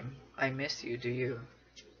time. I miss you, do you?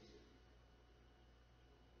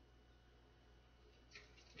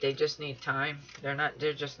 They just need time.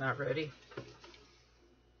 They're just not ready.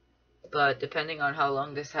 But depending on how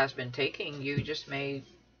long this has been taking, you just may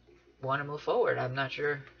want to move forward. I'm not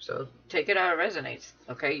sure. So take it how it resonates.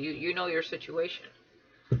 Okay? You know your situation.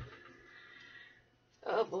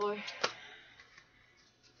 Oh boy.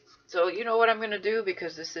 So you know what I'm gonna do,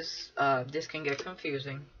 because this can get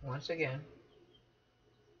confusing once again.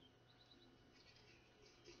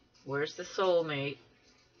 Where's the soulmate?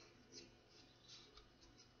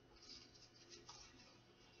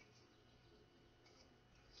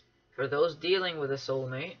 For those dealing with a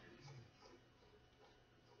soulmate,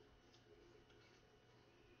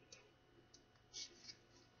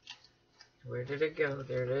 where did it go?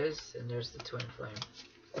 There it is, and there's the twin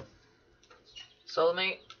flame.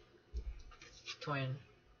 Soulmate, twin.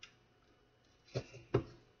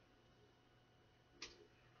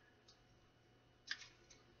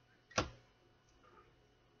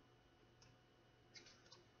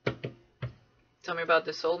 Tell me about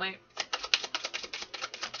the soulmate.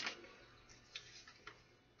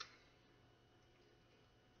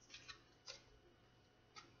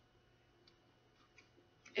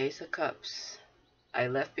 Ace of Cups. I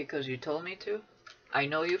left because you told me to. I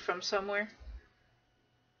know you from somewhere.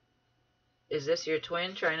 Is this your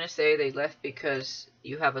twin trying to say they left because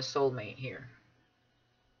you have a soulmate here?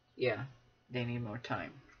 Yeah, they need more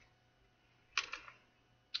time.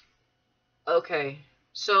 Okay,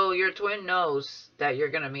 so your twin knows that you're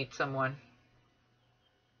going to meet someone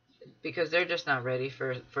because they're just not ready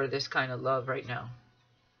for this kind of love right now.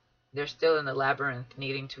 They're still in the labyrinth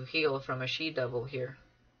needing to heal from a she-devil here.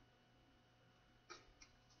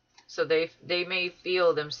 So they may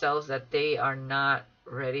feel themselves that they are not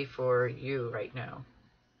ready for you right now.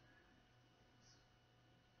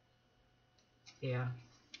 Yeah.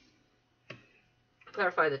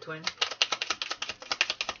 Clarify the twin.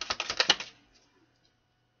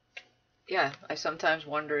 Yeah, I sometimes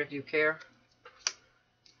wonder if you care.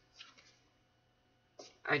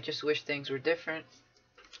 I just wish things were different.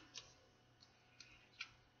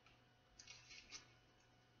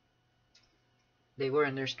 They were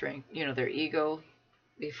in their strength, you know, their ego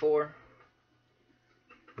before.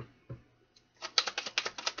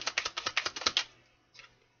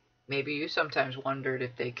 Maybe you sometimes wondered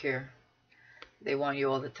if they care. They want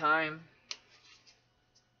you all the time.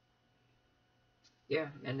 Yeah,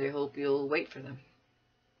 and they hope you'll wait for them.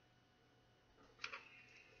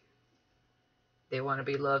 They want to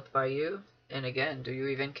be loved by you. And again, do you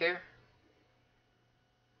even care?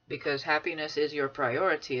 Because happiness is your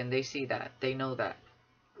priority, and they see that. They know that.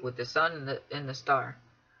 With the sun and the star.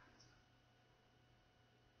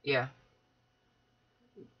 Yeah.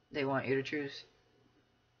 They want you to choose.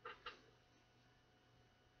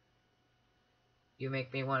 You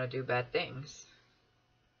make me want to do bad things.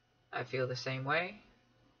 I feel the same way.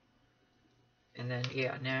 And then,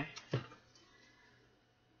 yeah, nah.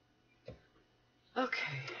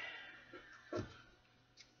 Okay.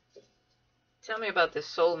 Tell me about this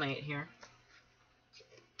soulmate here.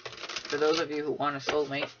 For those of you who want a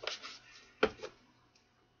soulmate.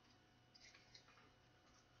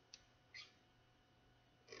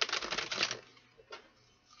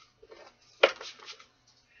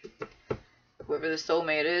 Whoever the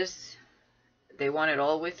soulmate is, they want it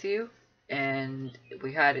all with you. And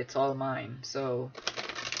we had it's all mine. So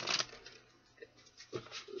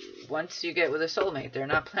once you get with a soulmate, they're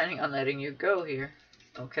not planning on letting you go here.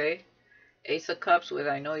 Okay? Ace of Cups with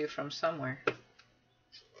I know you from somewhere.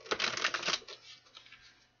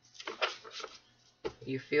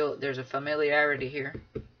 You feel there's a familiarity here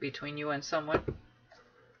between you and someone.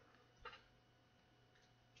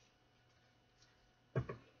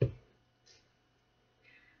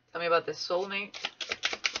 Tell me about this soulmate.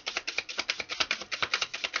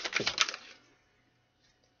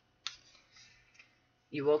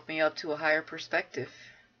 You woke me up to a higher perspective.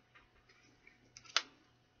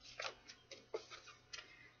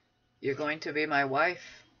 You're going to be my wife,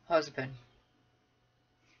 husband.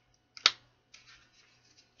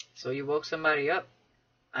 So you woke somebody up.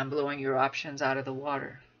 I'm blowing your options out of the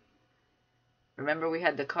water. Remember we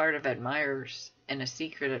had the card of admirers and a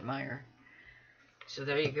secret admirer. So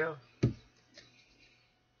there you go.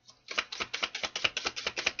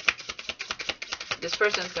 This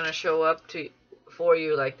person's going to show up for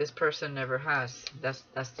you like this person never has.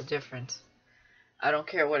 That's the difference. I don't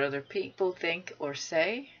care what other people think or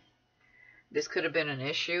say. This could have been an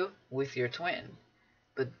issue with your twin.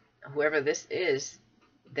 But whoever this is,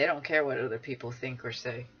 they don't care what other people think or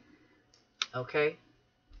say. Okay?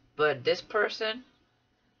 But this person,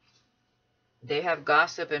 they have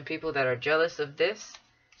gossip and people that are jealous of this.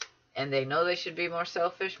 And they know they should be more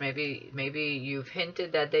selfish. Maybe you've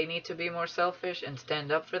hinted that they need to be more selfish and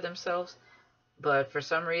stand up for themselves. But for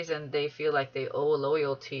some reason, they feel like they owe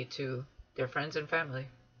loyalty to their friends and family.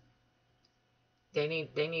 They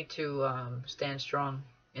need to stand strong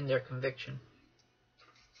in their conviction.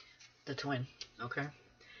 The twin. Okay.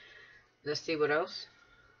 Let's see what else.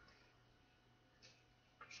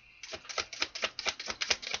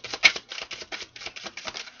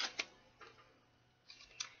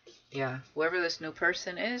 Yeah, whoever this new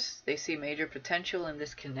person is, they see major potential in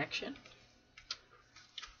this connection.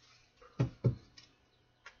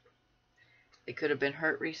 They could have been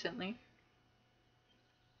hurt recently.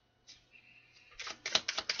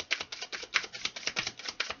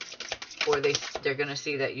 Or they're going to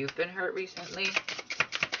see that you've been hurt recently.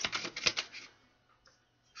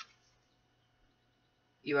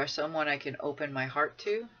 You are someone I can open my heart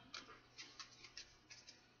to.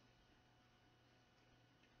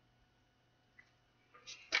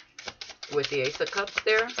 With the Ace of Cups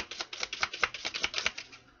there.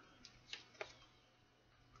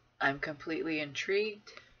 I'm completely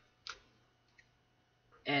intrigued.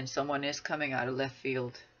 And someone is coming out of left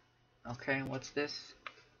field. Okay, what's this?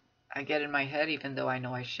 I get in my head even though I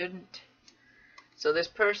know I shouldn't. So this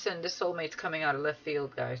person, this soulmate's coming out of left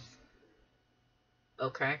field, guys.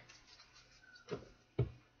 Okay?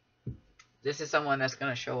 This is someone that's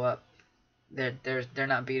going to show up. They're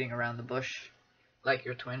not beating around the bush like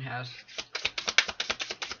your twin has.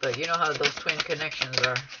 But you know how those twin connections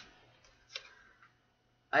are.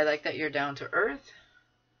 I like that you're down to earth.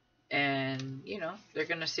 And, you know, they're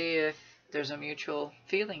going to see if there's a mutual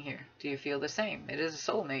feeling here. Do you feel the same? It is a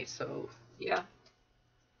soulmate, so yeah.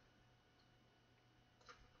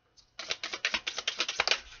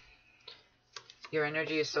 Your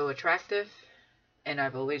energy is so attractive, and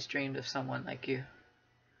I've always dreamed of someone like you.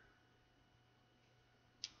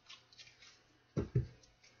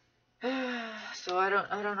 So I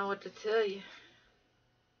don't know what to tell you.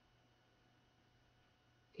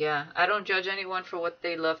 Yeah, I don't judge anyone for what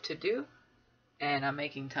they love to do, and I'm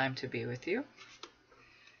making time to be with you.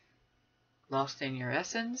 Lost in your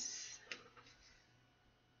essence.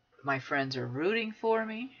 My friends are rooting for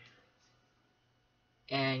me.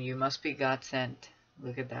 And you must be God sent.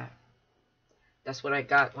 Look at that. That's what I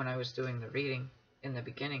got when I was doing the reading in the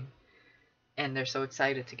beginning. And they're so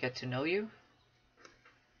excited to get to know you.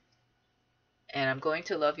 And I'm going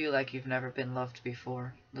to love you like you've never been loved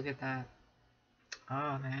before. Look at that.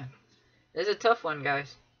 Oh, man. This is a tough one,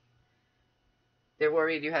 guys. They're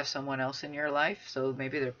worried you have someone else in your life. So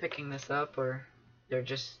maybe they're picking this up or they're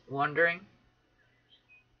just wondering.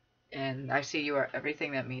 And I see you are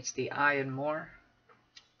everything that meets the eye and more.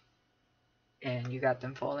 And you got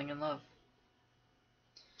them falling in love.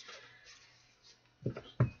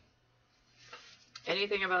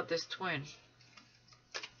 Anything about this twin?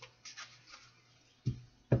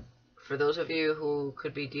 For those of you who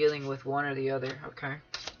could be dealing with one or the other, okay?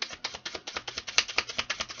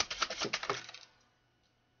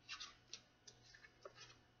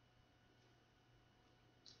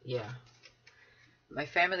 Yeah. My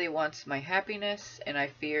family wants my happiness, and I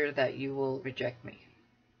fear that you will reject me.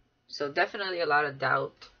 So definitely a lot of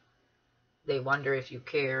doubt. They wonder if you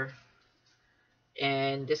care.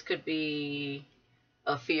 And this could be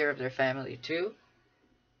a fear of their family too.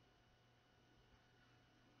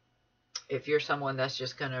 If you're someone that's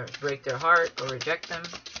just going to break their heart or reject them.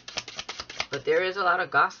 But there is a lot of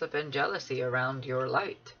gossip and jealousy around your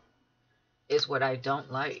light. Is what I don't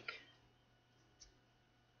like.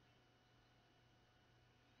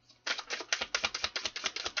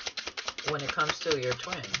 When it comes to your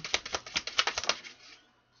twin.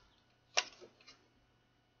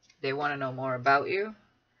 They want to know more about you.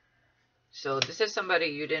 So this is somebody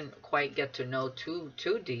you didn't quite get to know too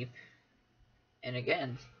deep. And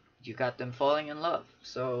again, you got them falling in love.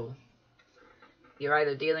 So you're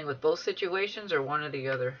either dealing with both situations or one or the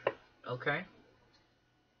other. Okay?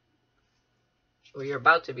 Or you're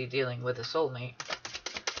about to be dealing with a soulmate.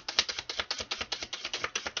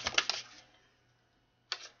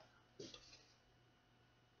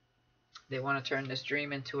 They want to turn this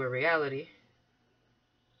dream into a reality.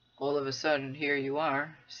 All of a sudden, here you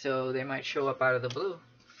are. So they might show up out of the blue.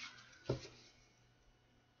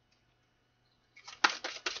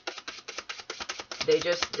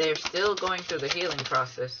 They're still going through the healing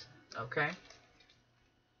process, okay?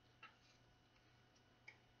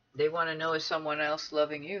 They want to know, is someone else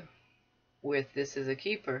loving you? With this is a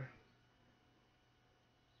keeper.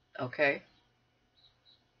 Okay?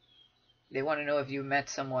 They want to know if you met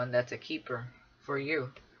someone that's a keeper for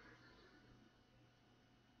you.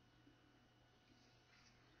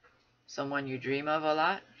 Someone you dream of a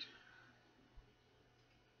lot.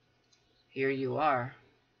 Here you are.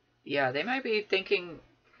 Yeah, they might be thinking,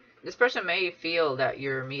 this person may feel that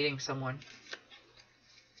you're meeting someone,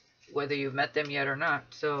 whether you've met them yet or not.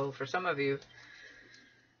 So for some of you,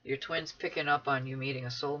 your twin's picking up on you meeting a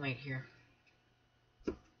soulmate here.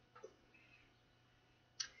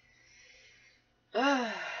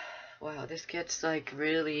 Wow, this gets like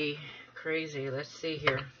really crazy. Let's see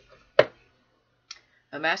here.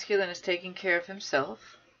 A masculine is taking care of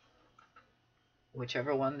himself.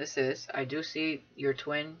 Whichever one this is. I do see your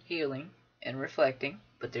twin healing and reflecting,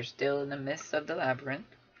 but they're still in the midst of the labyrinth.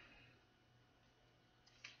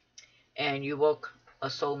 And you woke a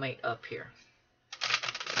soulmate up here.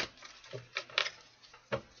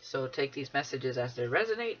 So take these messages as they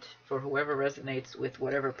resonate. For whoever resonates with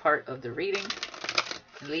whatever part of the reading,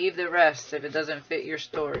 leave the rest if it doesn't fit your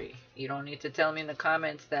story. You don't need to tell me in the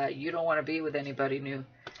comments that you don't want to be with anybody new.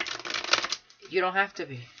 You don't have to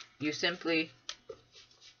be. You simply,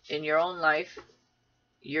 in your own life,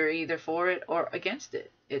 you're either for it or against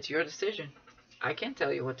it. It's your decision. I can't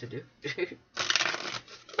tell you what to do.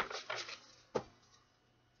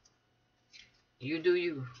 You do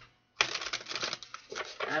you.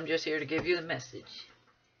 I'm just here to give you the message.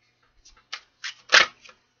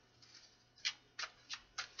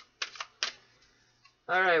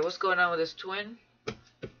 Alright, what's going on with this twin?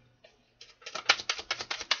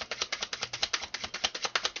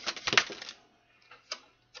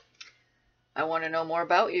 I want to know more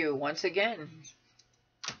about you once again.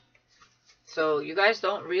 So you guys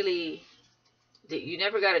don't really, you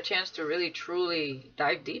never got a chance to really truly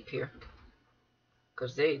dive deep here.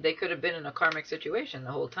 Because they could have been in a karmic situation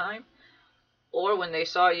the whole time. Or when they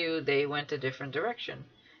saw you, they went a different direction.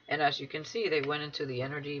 And as you can see, they went into the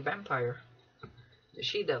energy vampire. The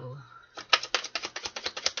she-devil.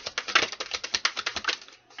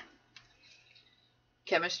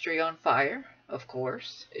 Chemistry on fire, of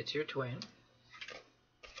course. It's your twin.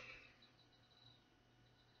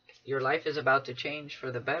 Your life is about to change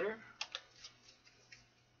for the better.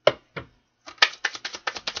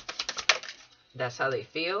 That's how they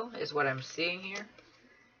feel, is what I'm seeing here.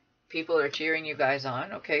 People are cheering you guys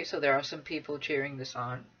on. Okay, so there are some people cheering this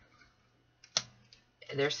on.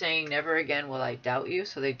 They're saying, never again will I doubt you.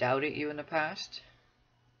 So they doubted you in the past.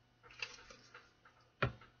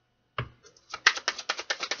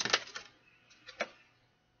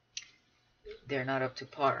 They're not up to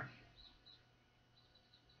par.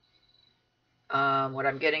 What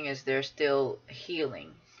I'm getting is they're still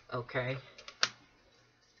healing. Okay.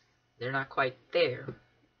 They're not quite there.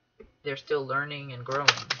 They're still learning and growing.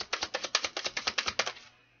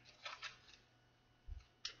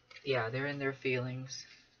 Yeah, they're in their feelings.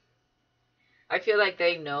 I feel like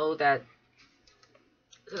they know that,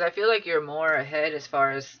 because I feel like you're more ahead as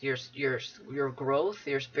far as your growth,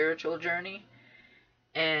 your spiritual journey,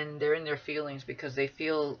 and they're in their feelings because they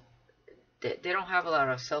feel that they don't have a lot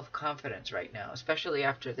of self-confidence right now, especially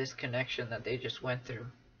after this connection that they just went through.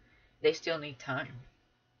 They still need time.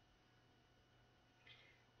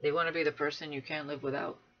 They want to be the person you can't live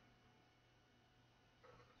without.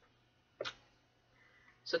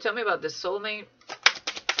 So tell me about this soulmate.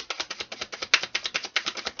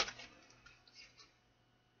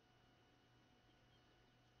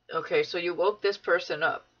 Okay, so you woke this person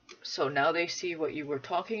up. So now they see what you were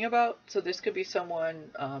talking about. So this could be someone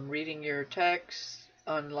reading your text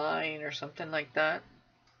online or something like that.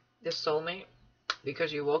 This soulmate,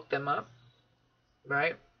 because you woke them up,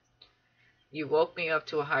 right? You woke me up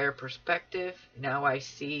to a higher perspective. Now I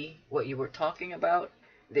see what you were talking about.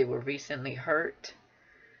 They were recently hurt.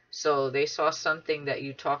 So they saw something that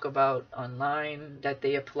you talk about online that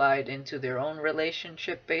they applied into their own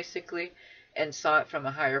relationship, basically, and saw it from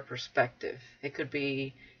a higher perspective. It could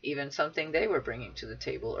be even something they were bringing to the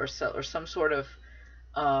table, or some sort of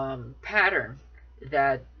pattern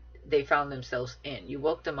that they found themselves in. You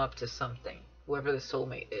woke them up to something, whoever the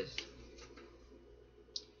soulmate is.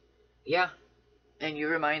 Yeah, and you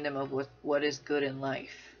remind them of what is good in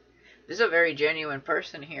life. This is a very genuine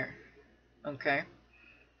person here, okay?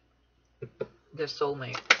 The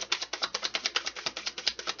soulmate.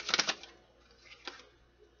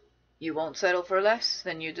 You won't settle for less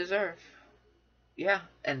than you deserve. Yeah,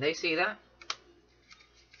 and they see that.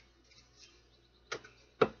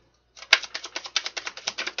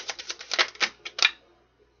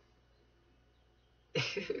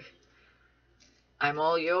 I'm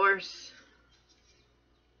all yours.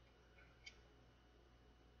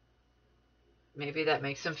 Maybe that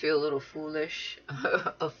makes them feel a little foolish.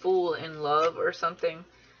 A fool in love or something.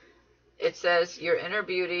 It says your inner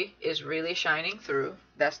beauty is really shining through.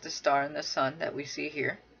 That's the star and the sun that we see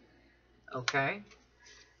here. Okay.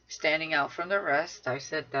 Standing out from the rest. I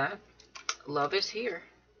said that. Love is here.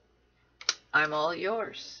 I'm all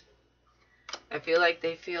yours. I feel like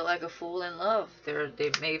they feel like a fool in love.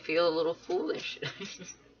 They may feel a little foolish.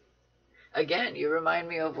 Again, you remind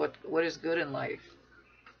me of what is good in life.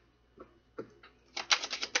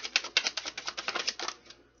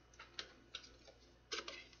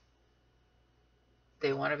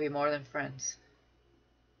 They want to be more than friends.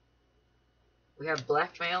 We have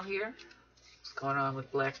blackmail here. What's going on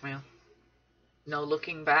with blackmail? No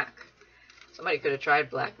looking back. Somebody could have tried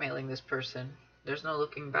blackmailing this person. There's no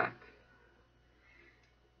looking back.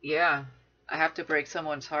 Yeah, I have to break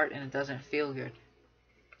someone's heart and it doesn't feel good.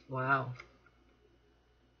 Wow.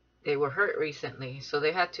 They were hurt recently, so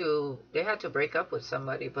they had to break up with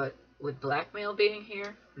somebody, but with blackmail being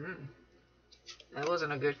here, that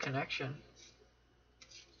wasn't a good connection.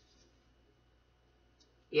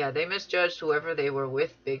 Yeah, they misjudged whoever they were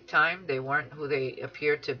with big time. They weren't who they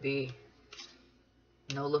appeared to be.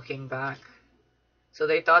 No looking back. So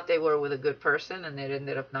they thought they were with a good person, and it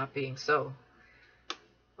ended up not being so.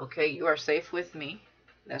 Okay, you are safe with me.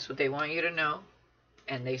 That's what they want you to know.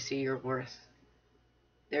 And they see your worth.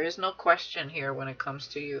 There is no question here when it comes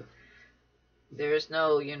to you. There is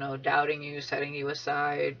no, doubting you, setting you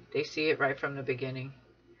aside. They see it right from the beginning.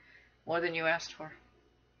 More than you asked for.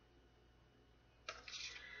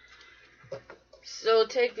 So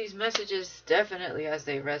take these messages definitely as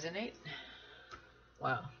they resonate.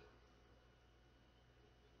 Wow.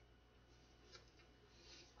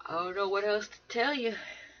 I don't know what else to tell you.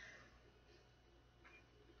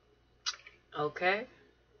 Okay.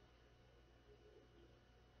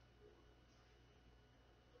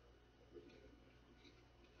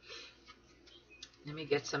 Let me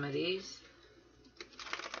get some of these.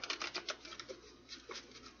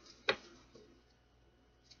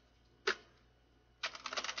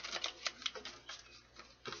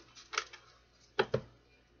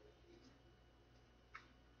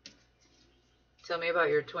 Tell me about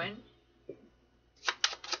your twin.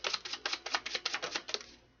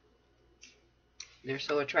 They're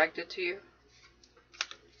so attracted to you.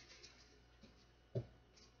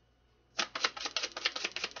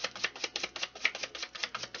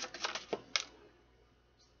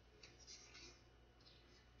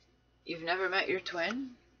 You've never met your twin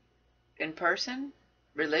in person?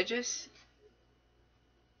 Religious?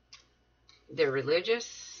 They're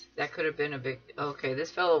religious? That could have been a big... Okay,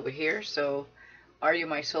 this fell over here, so... Are you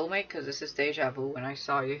my soulmate? Because this is deja vu when I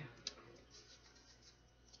saw you.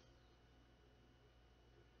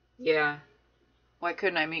 Yeah. Why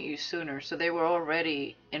couldn't I meet you sooner? So they were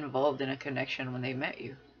already involved in a connection when they met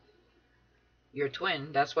you. Your twin.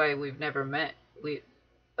 That's why we've never met.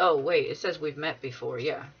 Oh, wait. It says we've met before.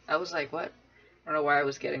 Yeah. I was like, what? I don't know why I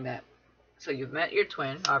was getting that. So you've met your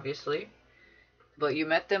twin, obviously. But you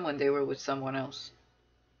met them when they were with someone else.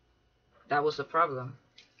 That was the problem.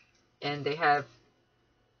 And they have...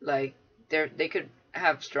 Like, they could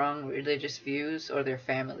have strong religious views, or their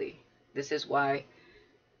family. This is why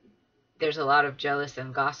there's a lot of jealous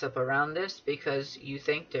and gossip around this, because you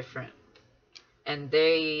think different. And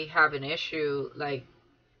they have an issue, like,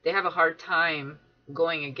 they have a hard time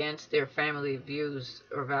going against their family views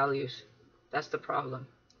or values. That's the problem.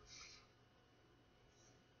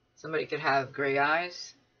 Somebody could have gray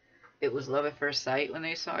eyes. It was love at first sight when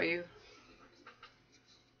they saw you.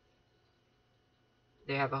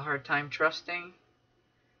 They have a hard time trusting,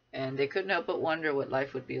 and they couldn't help but wonder what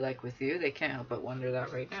life would be like with you. They can't help but wonder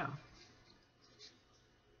that right now.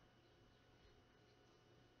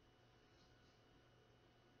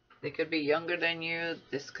 They could be younger than you.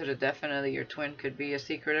 This could have definitely, your twin could be a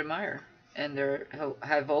secret admirer, and they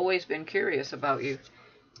have always been curious about you,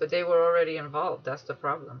 but they were already involved. That's the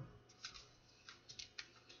problem.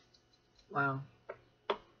 Wow.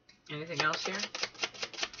 Anything else here?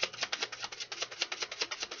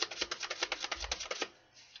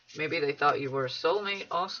 Maybe they thought you were a soulmate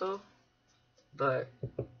also, but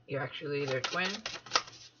you're actually their twin.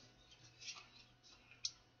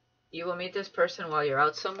 You will meet this person while you're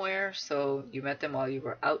out somewhere, so you met them while you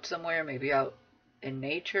were out somewhere, maybe out in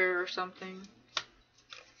nature or something,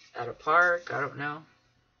 at a park, I don't know.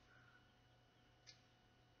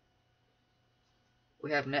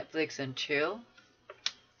 We have Netflix and chill.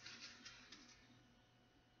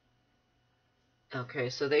 Okay,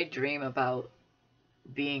 so they dream about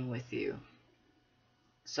being with you.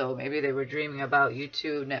 So maybe they were dreaming about you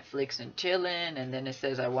two, Netflix and chilling, and then it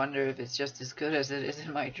says, I wonder if it's just as good as it is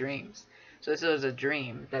in my dreams. So this was a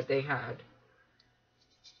dream that they had.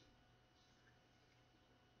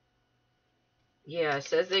 Yeah, it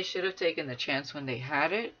says they should have taken the chance when they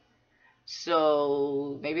had it.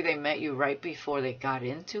 So maybe they met you right before they got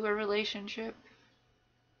into a relationship,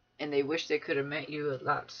 and they wish they could have met you a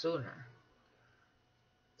lot sooner.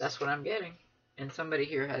 That's what I'm getting. And somebody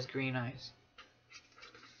here has green eyes.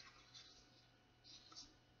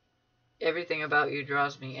 Everything about you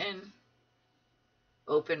draws me in.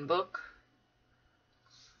 Open book.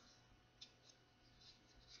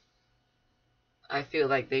 I feel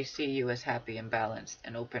like they see you as happy and balanced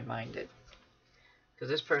and open-minded. Because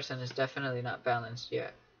this person is definitely not balanced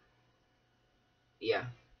yet. Yeah,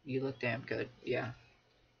 you look damn good. Yeah.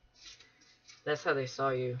 That's how they saw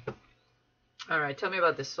you. Alright, tell me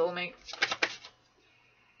about this soulmate.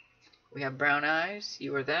 We have brown eyes.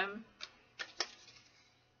 You or them.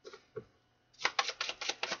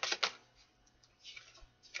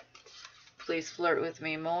 Please flirt with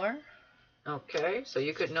me more. Okay, so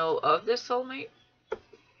you could know of this soulmate.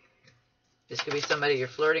 This could be somebody you're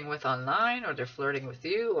flirting with online, or they're flirting with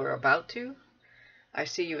you, or about to. I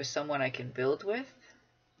see you as someone I can build with.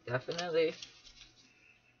 Definitely.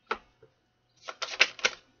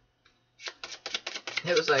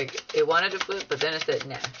 It was like, it wanted to flip, but then it said,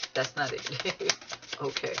 nah, that's not it.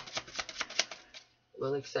 Okay.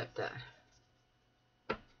 We'll accept that.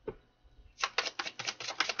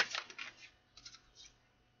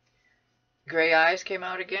 Gray eyes came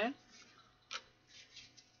out again.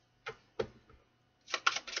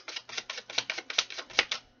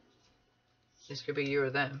 This could be you or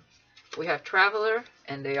them. We have traveler,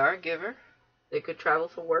 and they are a giver. They could travel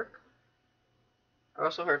for work. I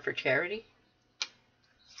also heard for charity.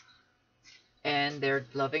 And they're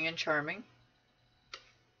loving and charming.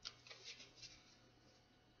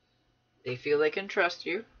 They feel they can trust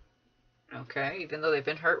you. Okay, even though they've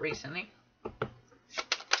been hurt recently.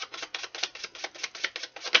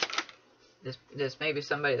 This may be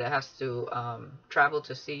somebody that has to travel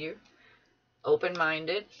to see you.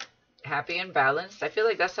 Open-minded, happy and balanced. I feel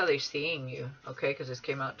like that's how they're seeing you. Okay, because this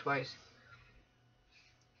came out twice.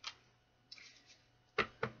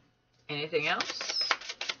 Anything else?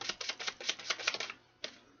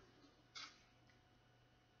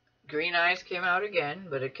 Green eyes came out again,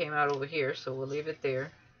 but it came out over here, so we'll leave it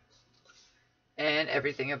there. And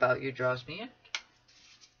everything about you draws me in.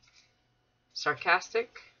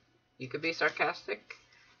 Sarcastic. You could be sarcastic.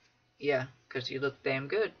 Yeah, because you look damn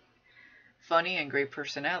good. Funny and great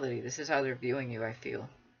personality. This is how they're viewing you, I feel.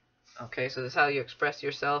 Okay, so this is how you express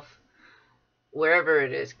yourself wherever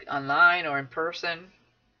it is, online or in person.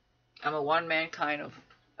 I'm a one-woman kind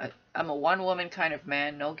of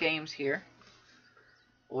man. No games here.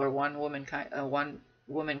 Or one man kind of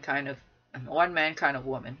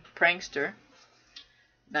woman. Prankster.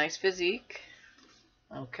 Nice physique.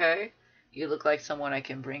 Okay. You look like someone I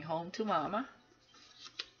can bring home to mama.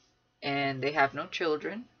 And they have no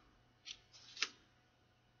children.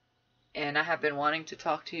 And I have been wanting to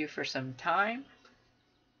talk to you for some time.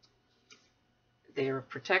 They are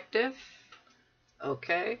protective.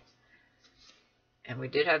 Okay. And we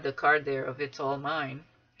did have the card there of It's All Mine.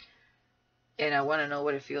 And I want to know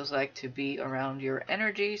what it feels like to be around your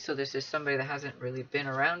energy. So this is somebody that hasn't really been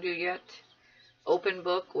around you yet. Open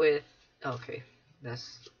book with... Okay.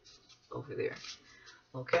 That's over there.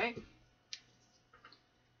 Okay.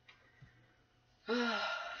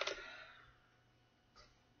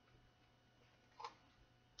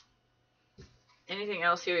 Anything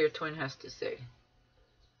else here your twin has to say?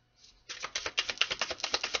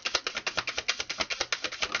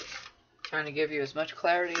 Trying to give you as much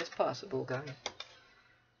clarity as possible, guys.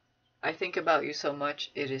 I think about you so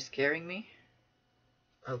much, it is scaring me.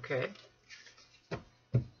 Okay.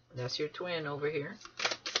 That's your twin over here.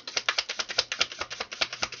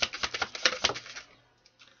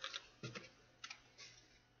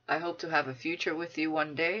 I hope to have a future with you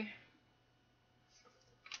one day.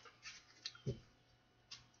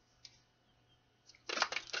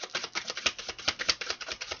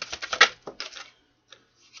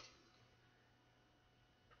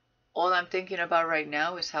 All I'm thinking about right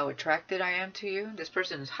now is how attracted I am to you. This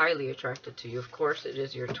person is highly attracted to you. Of course, it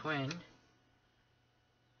is your twin.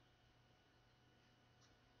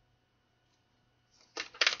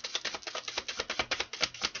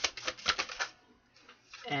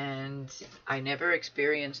 And I never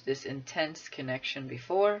experienced this intense connection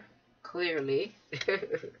before, clearly.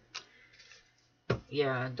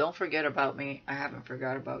 Yeah, don't forget about me. I haven't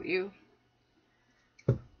forgot about you.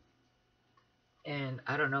 And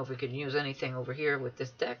I don't know if we can use anything over here with this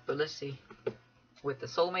deck, but let's see. With the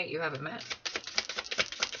soulmate you haven't met.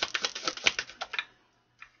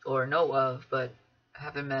 Or know of, but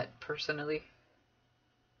haven't met personally.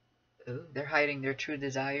 Ooh, they're hiding their true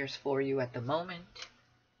desires for you at the moment.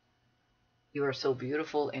 You are so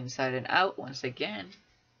beautiful inside and out once again.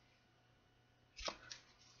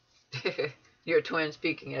 Your twin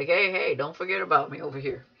speaking like, hey, hey, don't forget about me over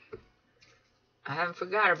here. I haven't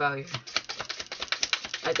forgot about you.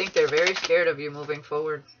 I think they're very scared of you moving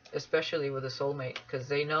forward, especially with a soulmate, because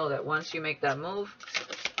they know that once you make that move,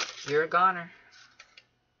 you're a goner.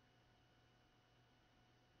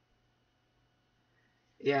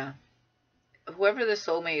 Yeah. Whoever the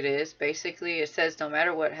soulmate is, basically it says no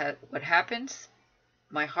matter what happens,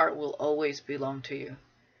 my heart will always belong to you.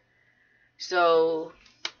 So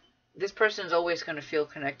this person's always going to feel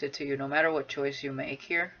connected to you no matter what choice you make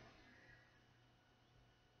here.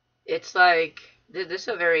 It's like this is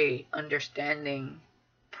a very understanding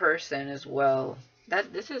person as well.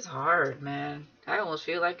 This is hard, man. I almost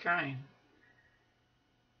feel like crying.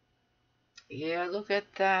 Yeah, look at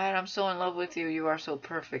that. I'm so in love with you. You are so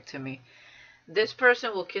perfect to me. This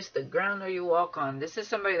person will kiss the ground that you walk on. This is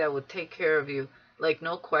somebody that will take care of you, like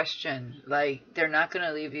no question. Like they're not going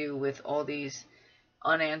to leave you with all these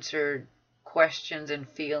unanswered questions and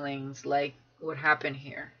feelings like what happened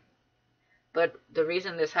here. But the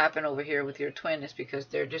reason this happened over here with your twin is because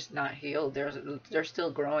they're just not healed. They're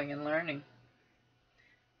still growing and learning.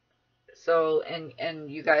 So,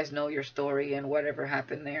 and you guys know your story and whatever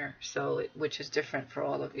happened there. So, which is different for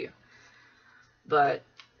all of you. But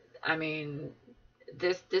I mean,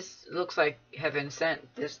 this looks like heaven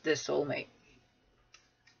sent. This soulmate.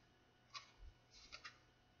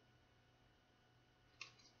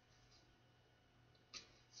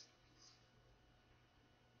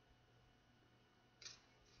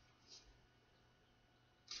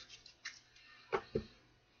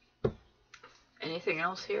 Anything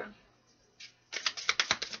else here?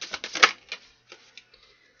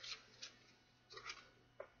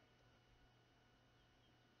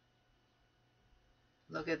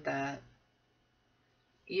 Look at that.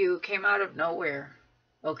 You came out of nowhere.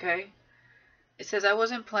 Okay? It says, I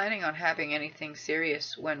wasn't planning on having anything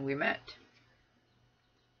serious when we met,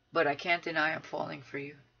 but I can't deny I'm falling for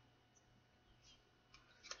you.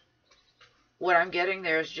 What I'm getting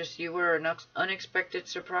there is just you were an unexpected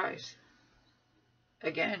surprise.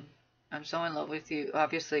 Again, I'm so in love with you.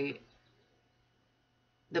 Obviously,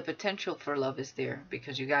 the potential for love is there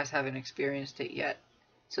because you guys haven't experienced it yet.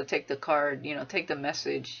 So take the card, take the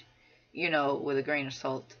message, with a grain of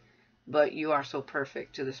salt. But you are so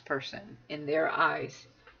perfect to this person. In their eyes,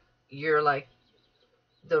 you're like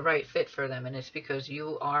the right fit for them. And it's because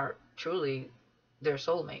you are truly their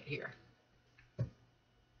soulmate here.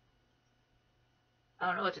 I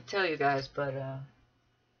don't know what to tell you guys, but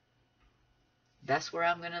that's where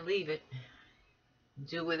I'm going to leave it.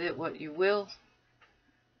 Do with it what you will.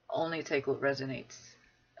 Only take what resonates.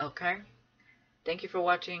 Okay? Thank you for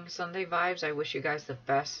watching Sunday Vibes. I wish you guys the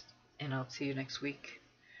best, and I'll see you next week.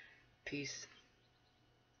 Peace.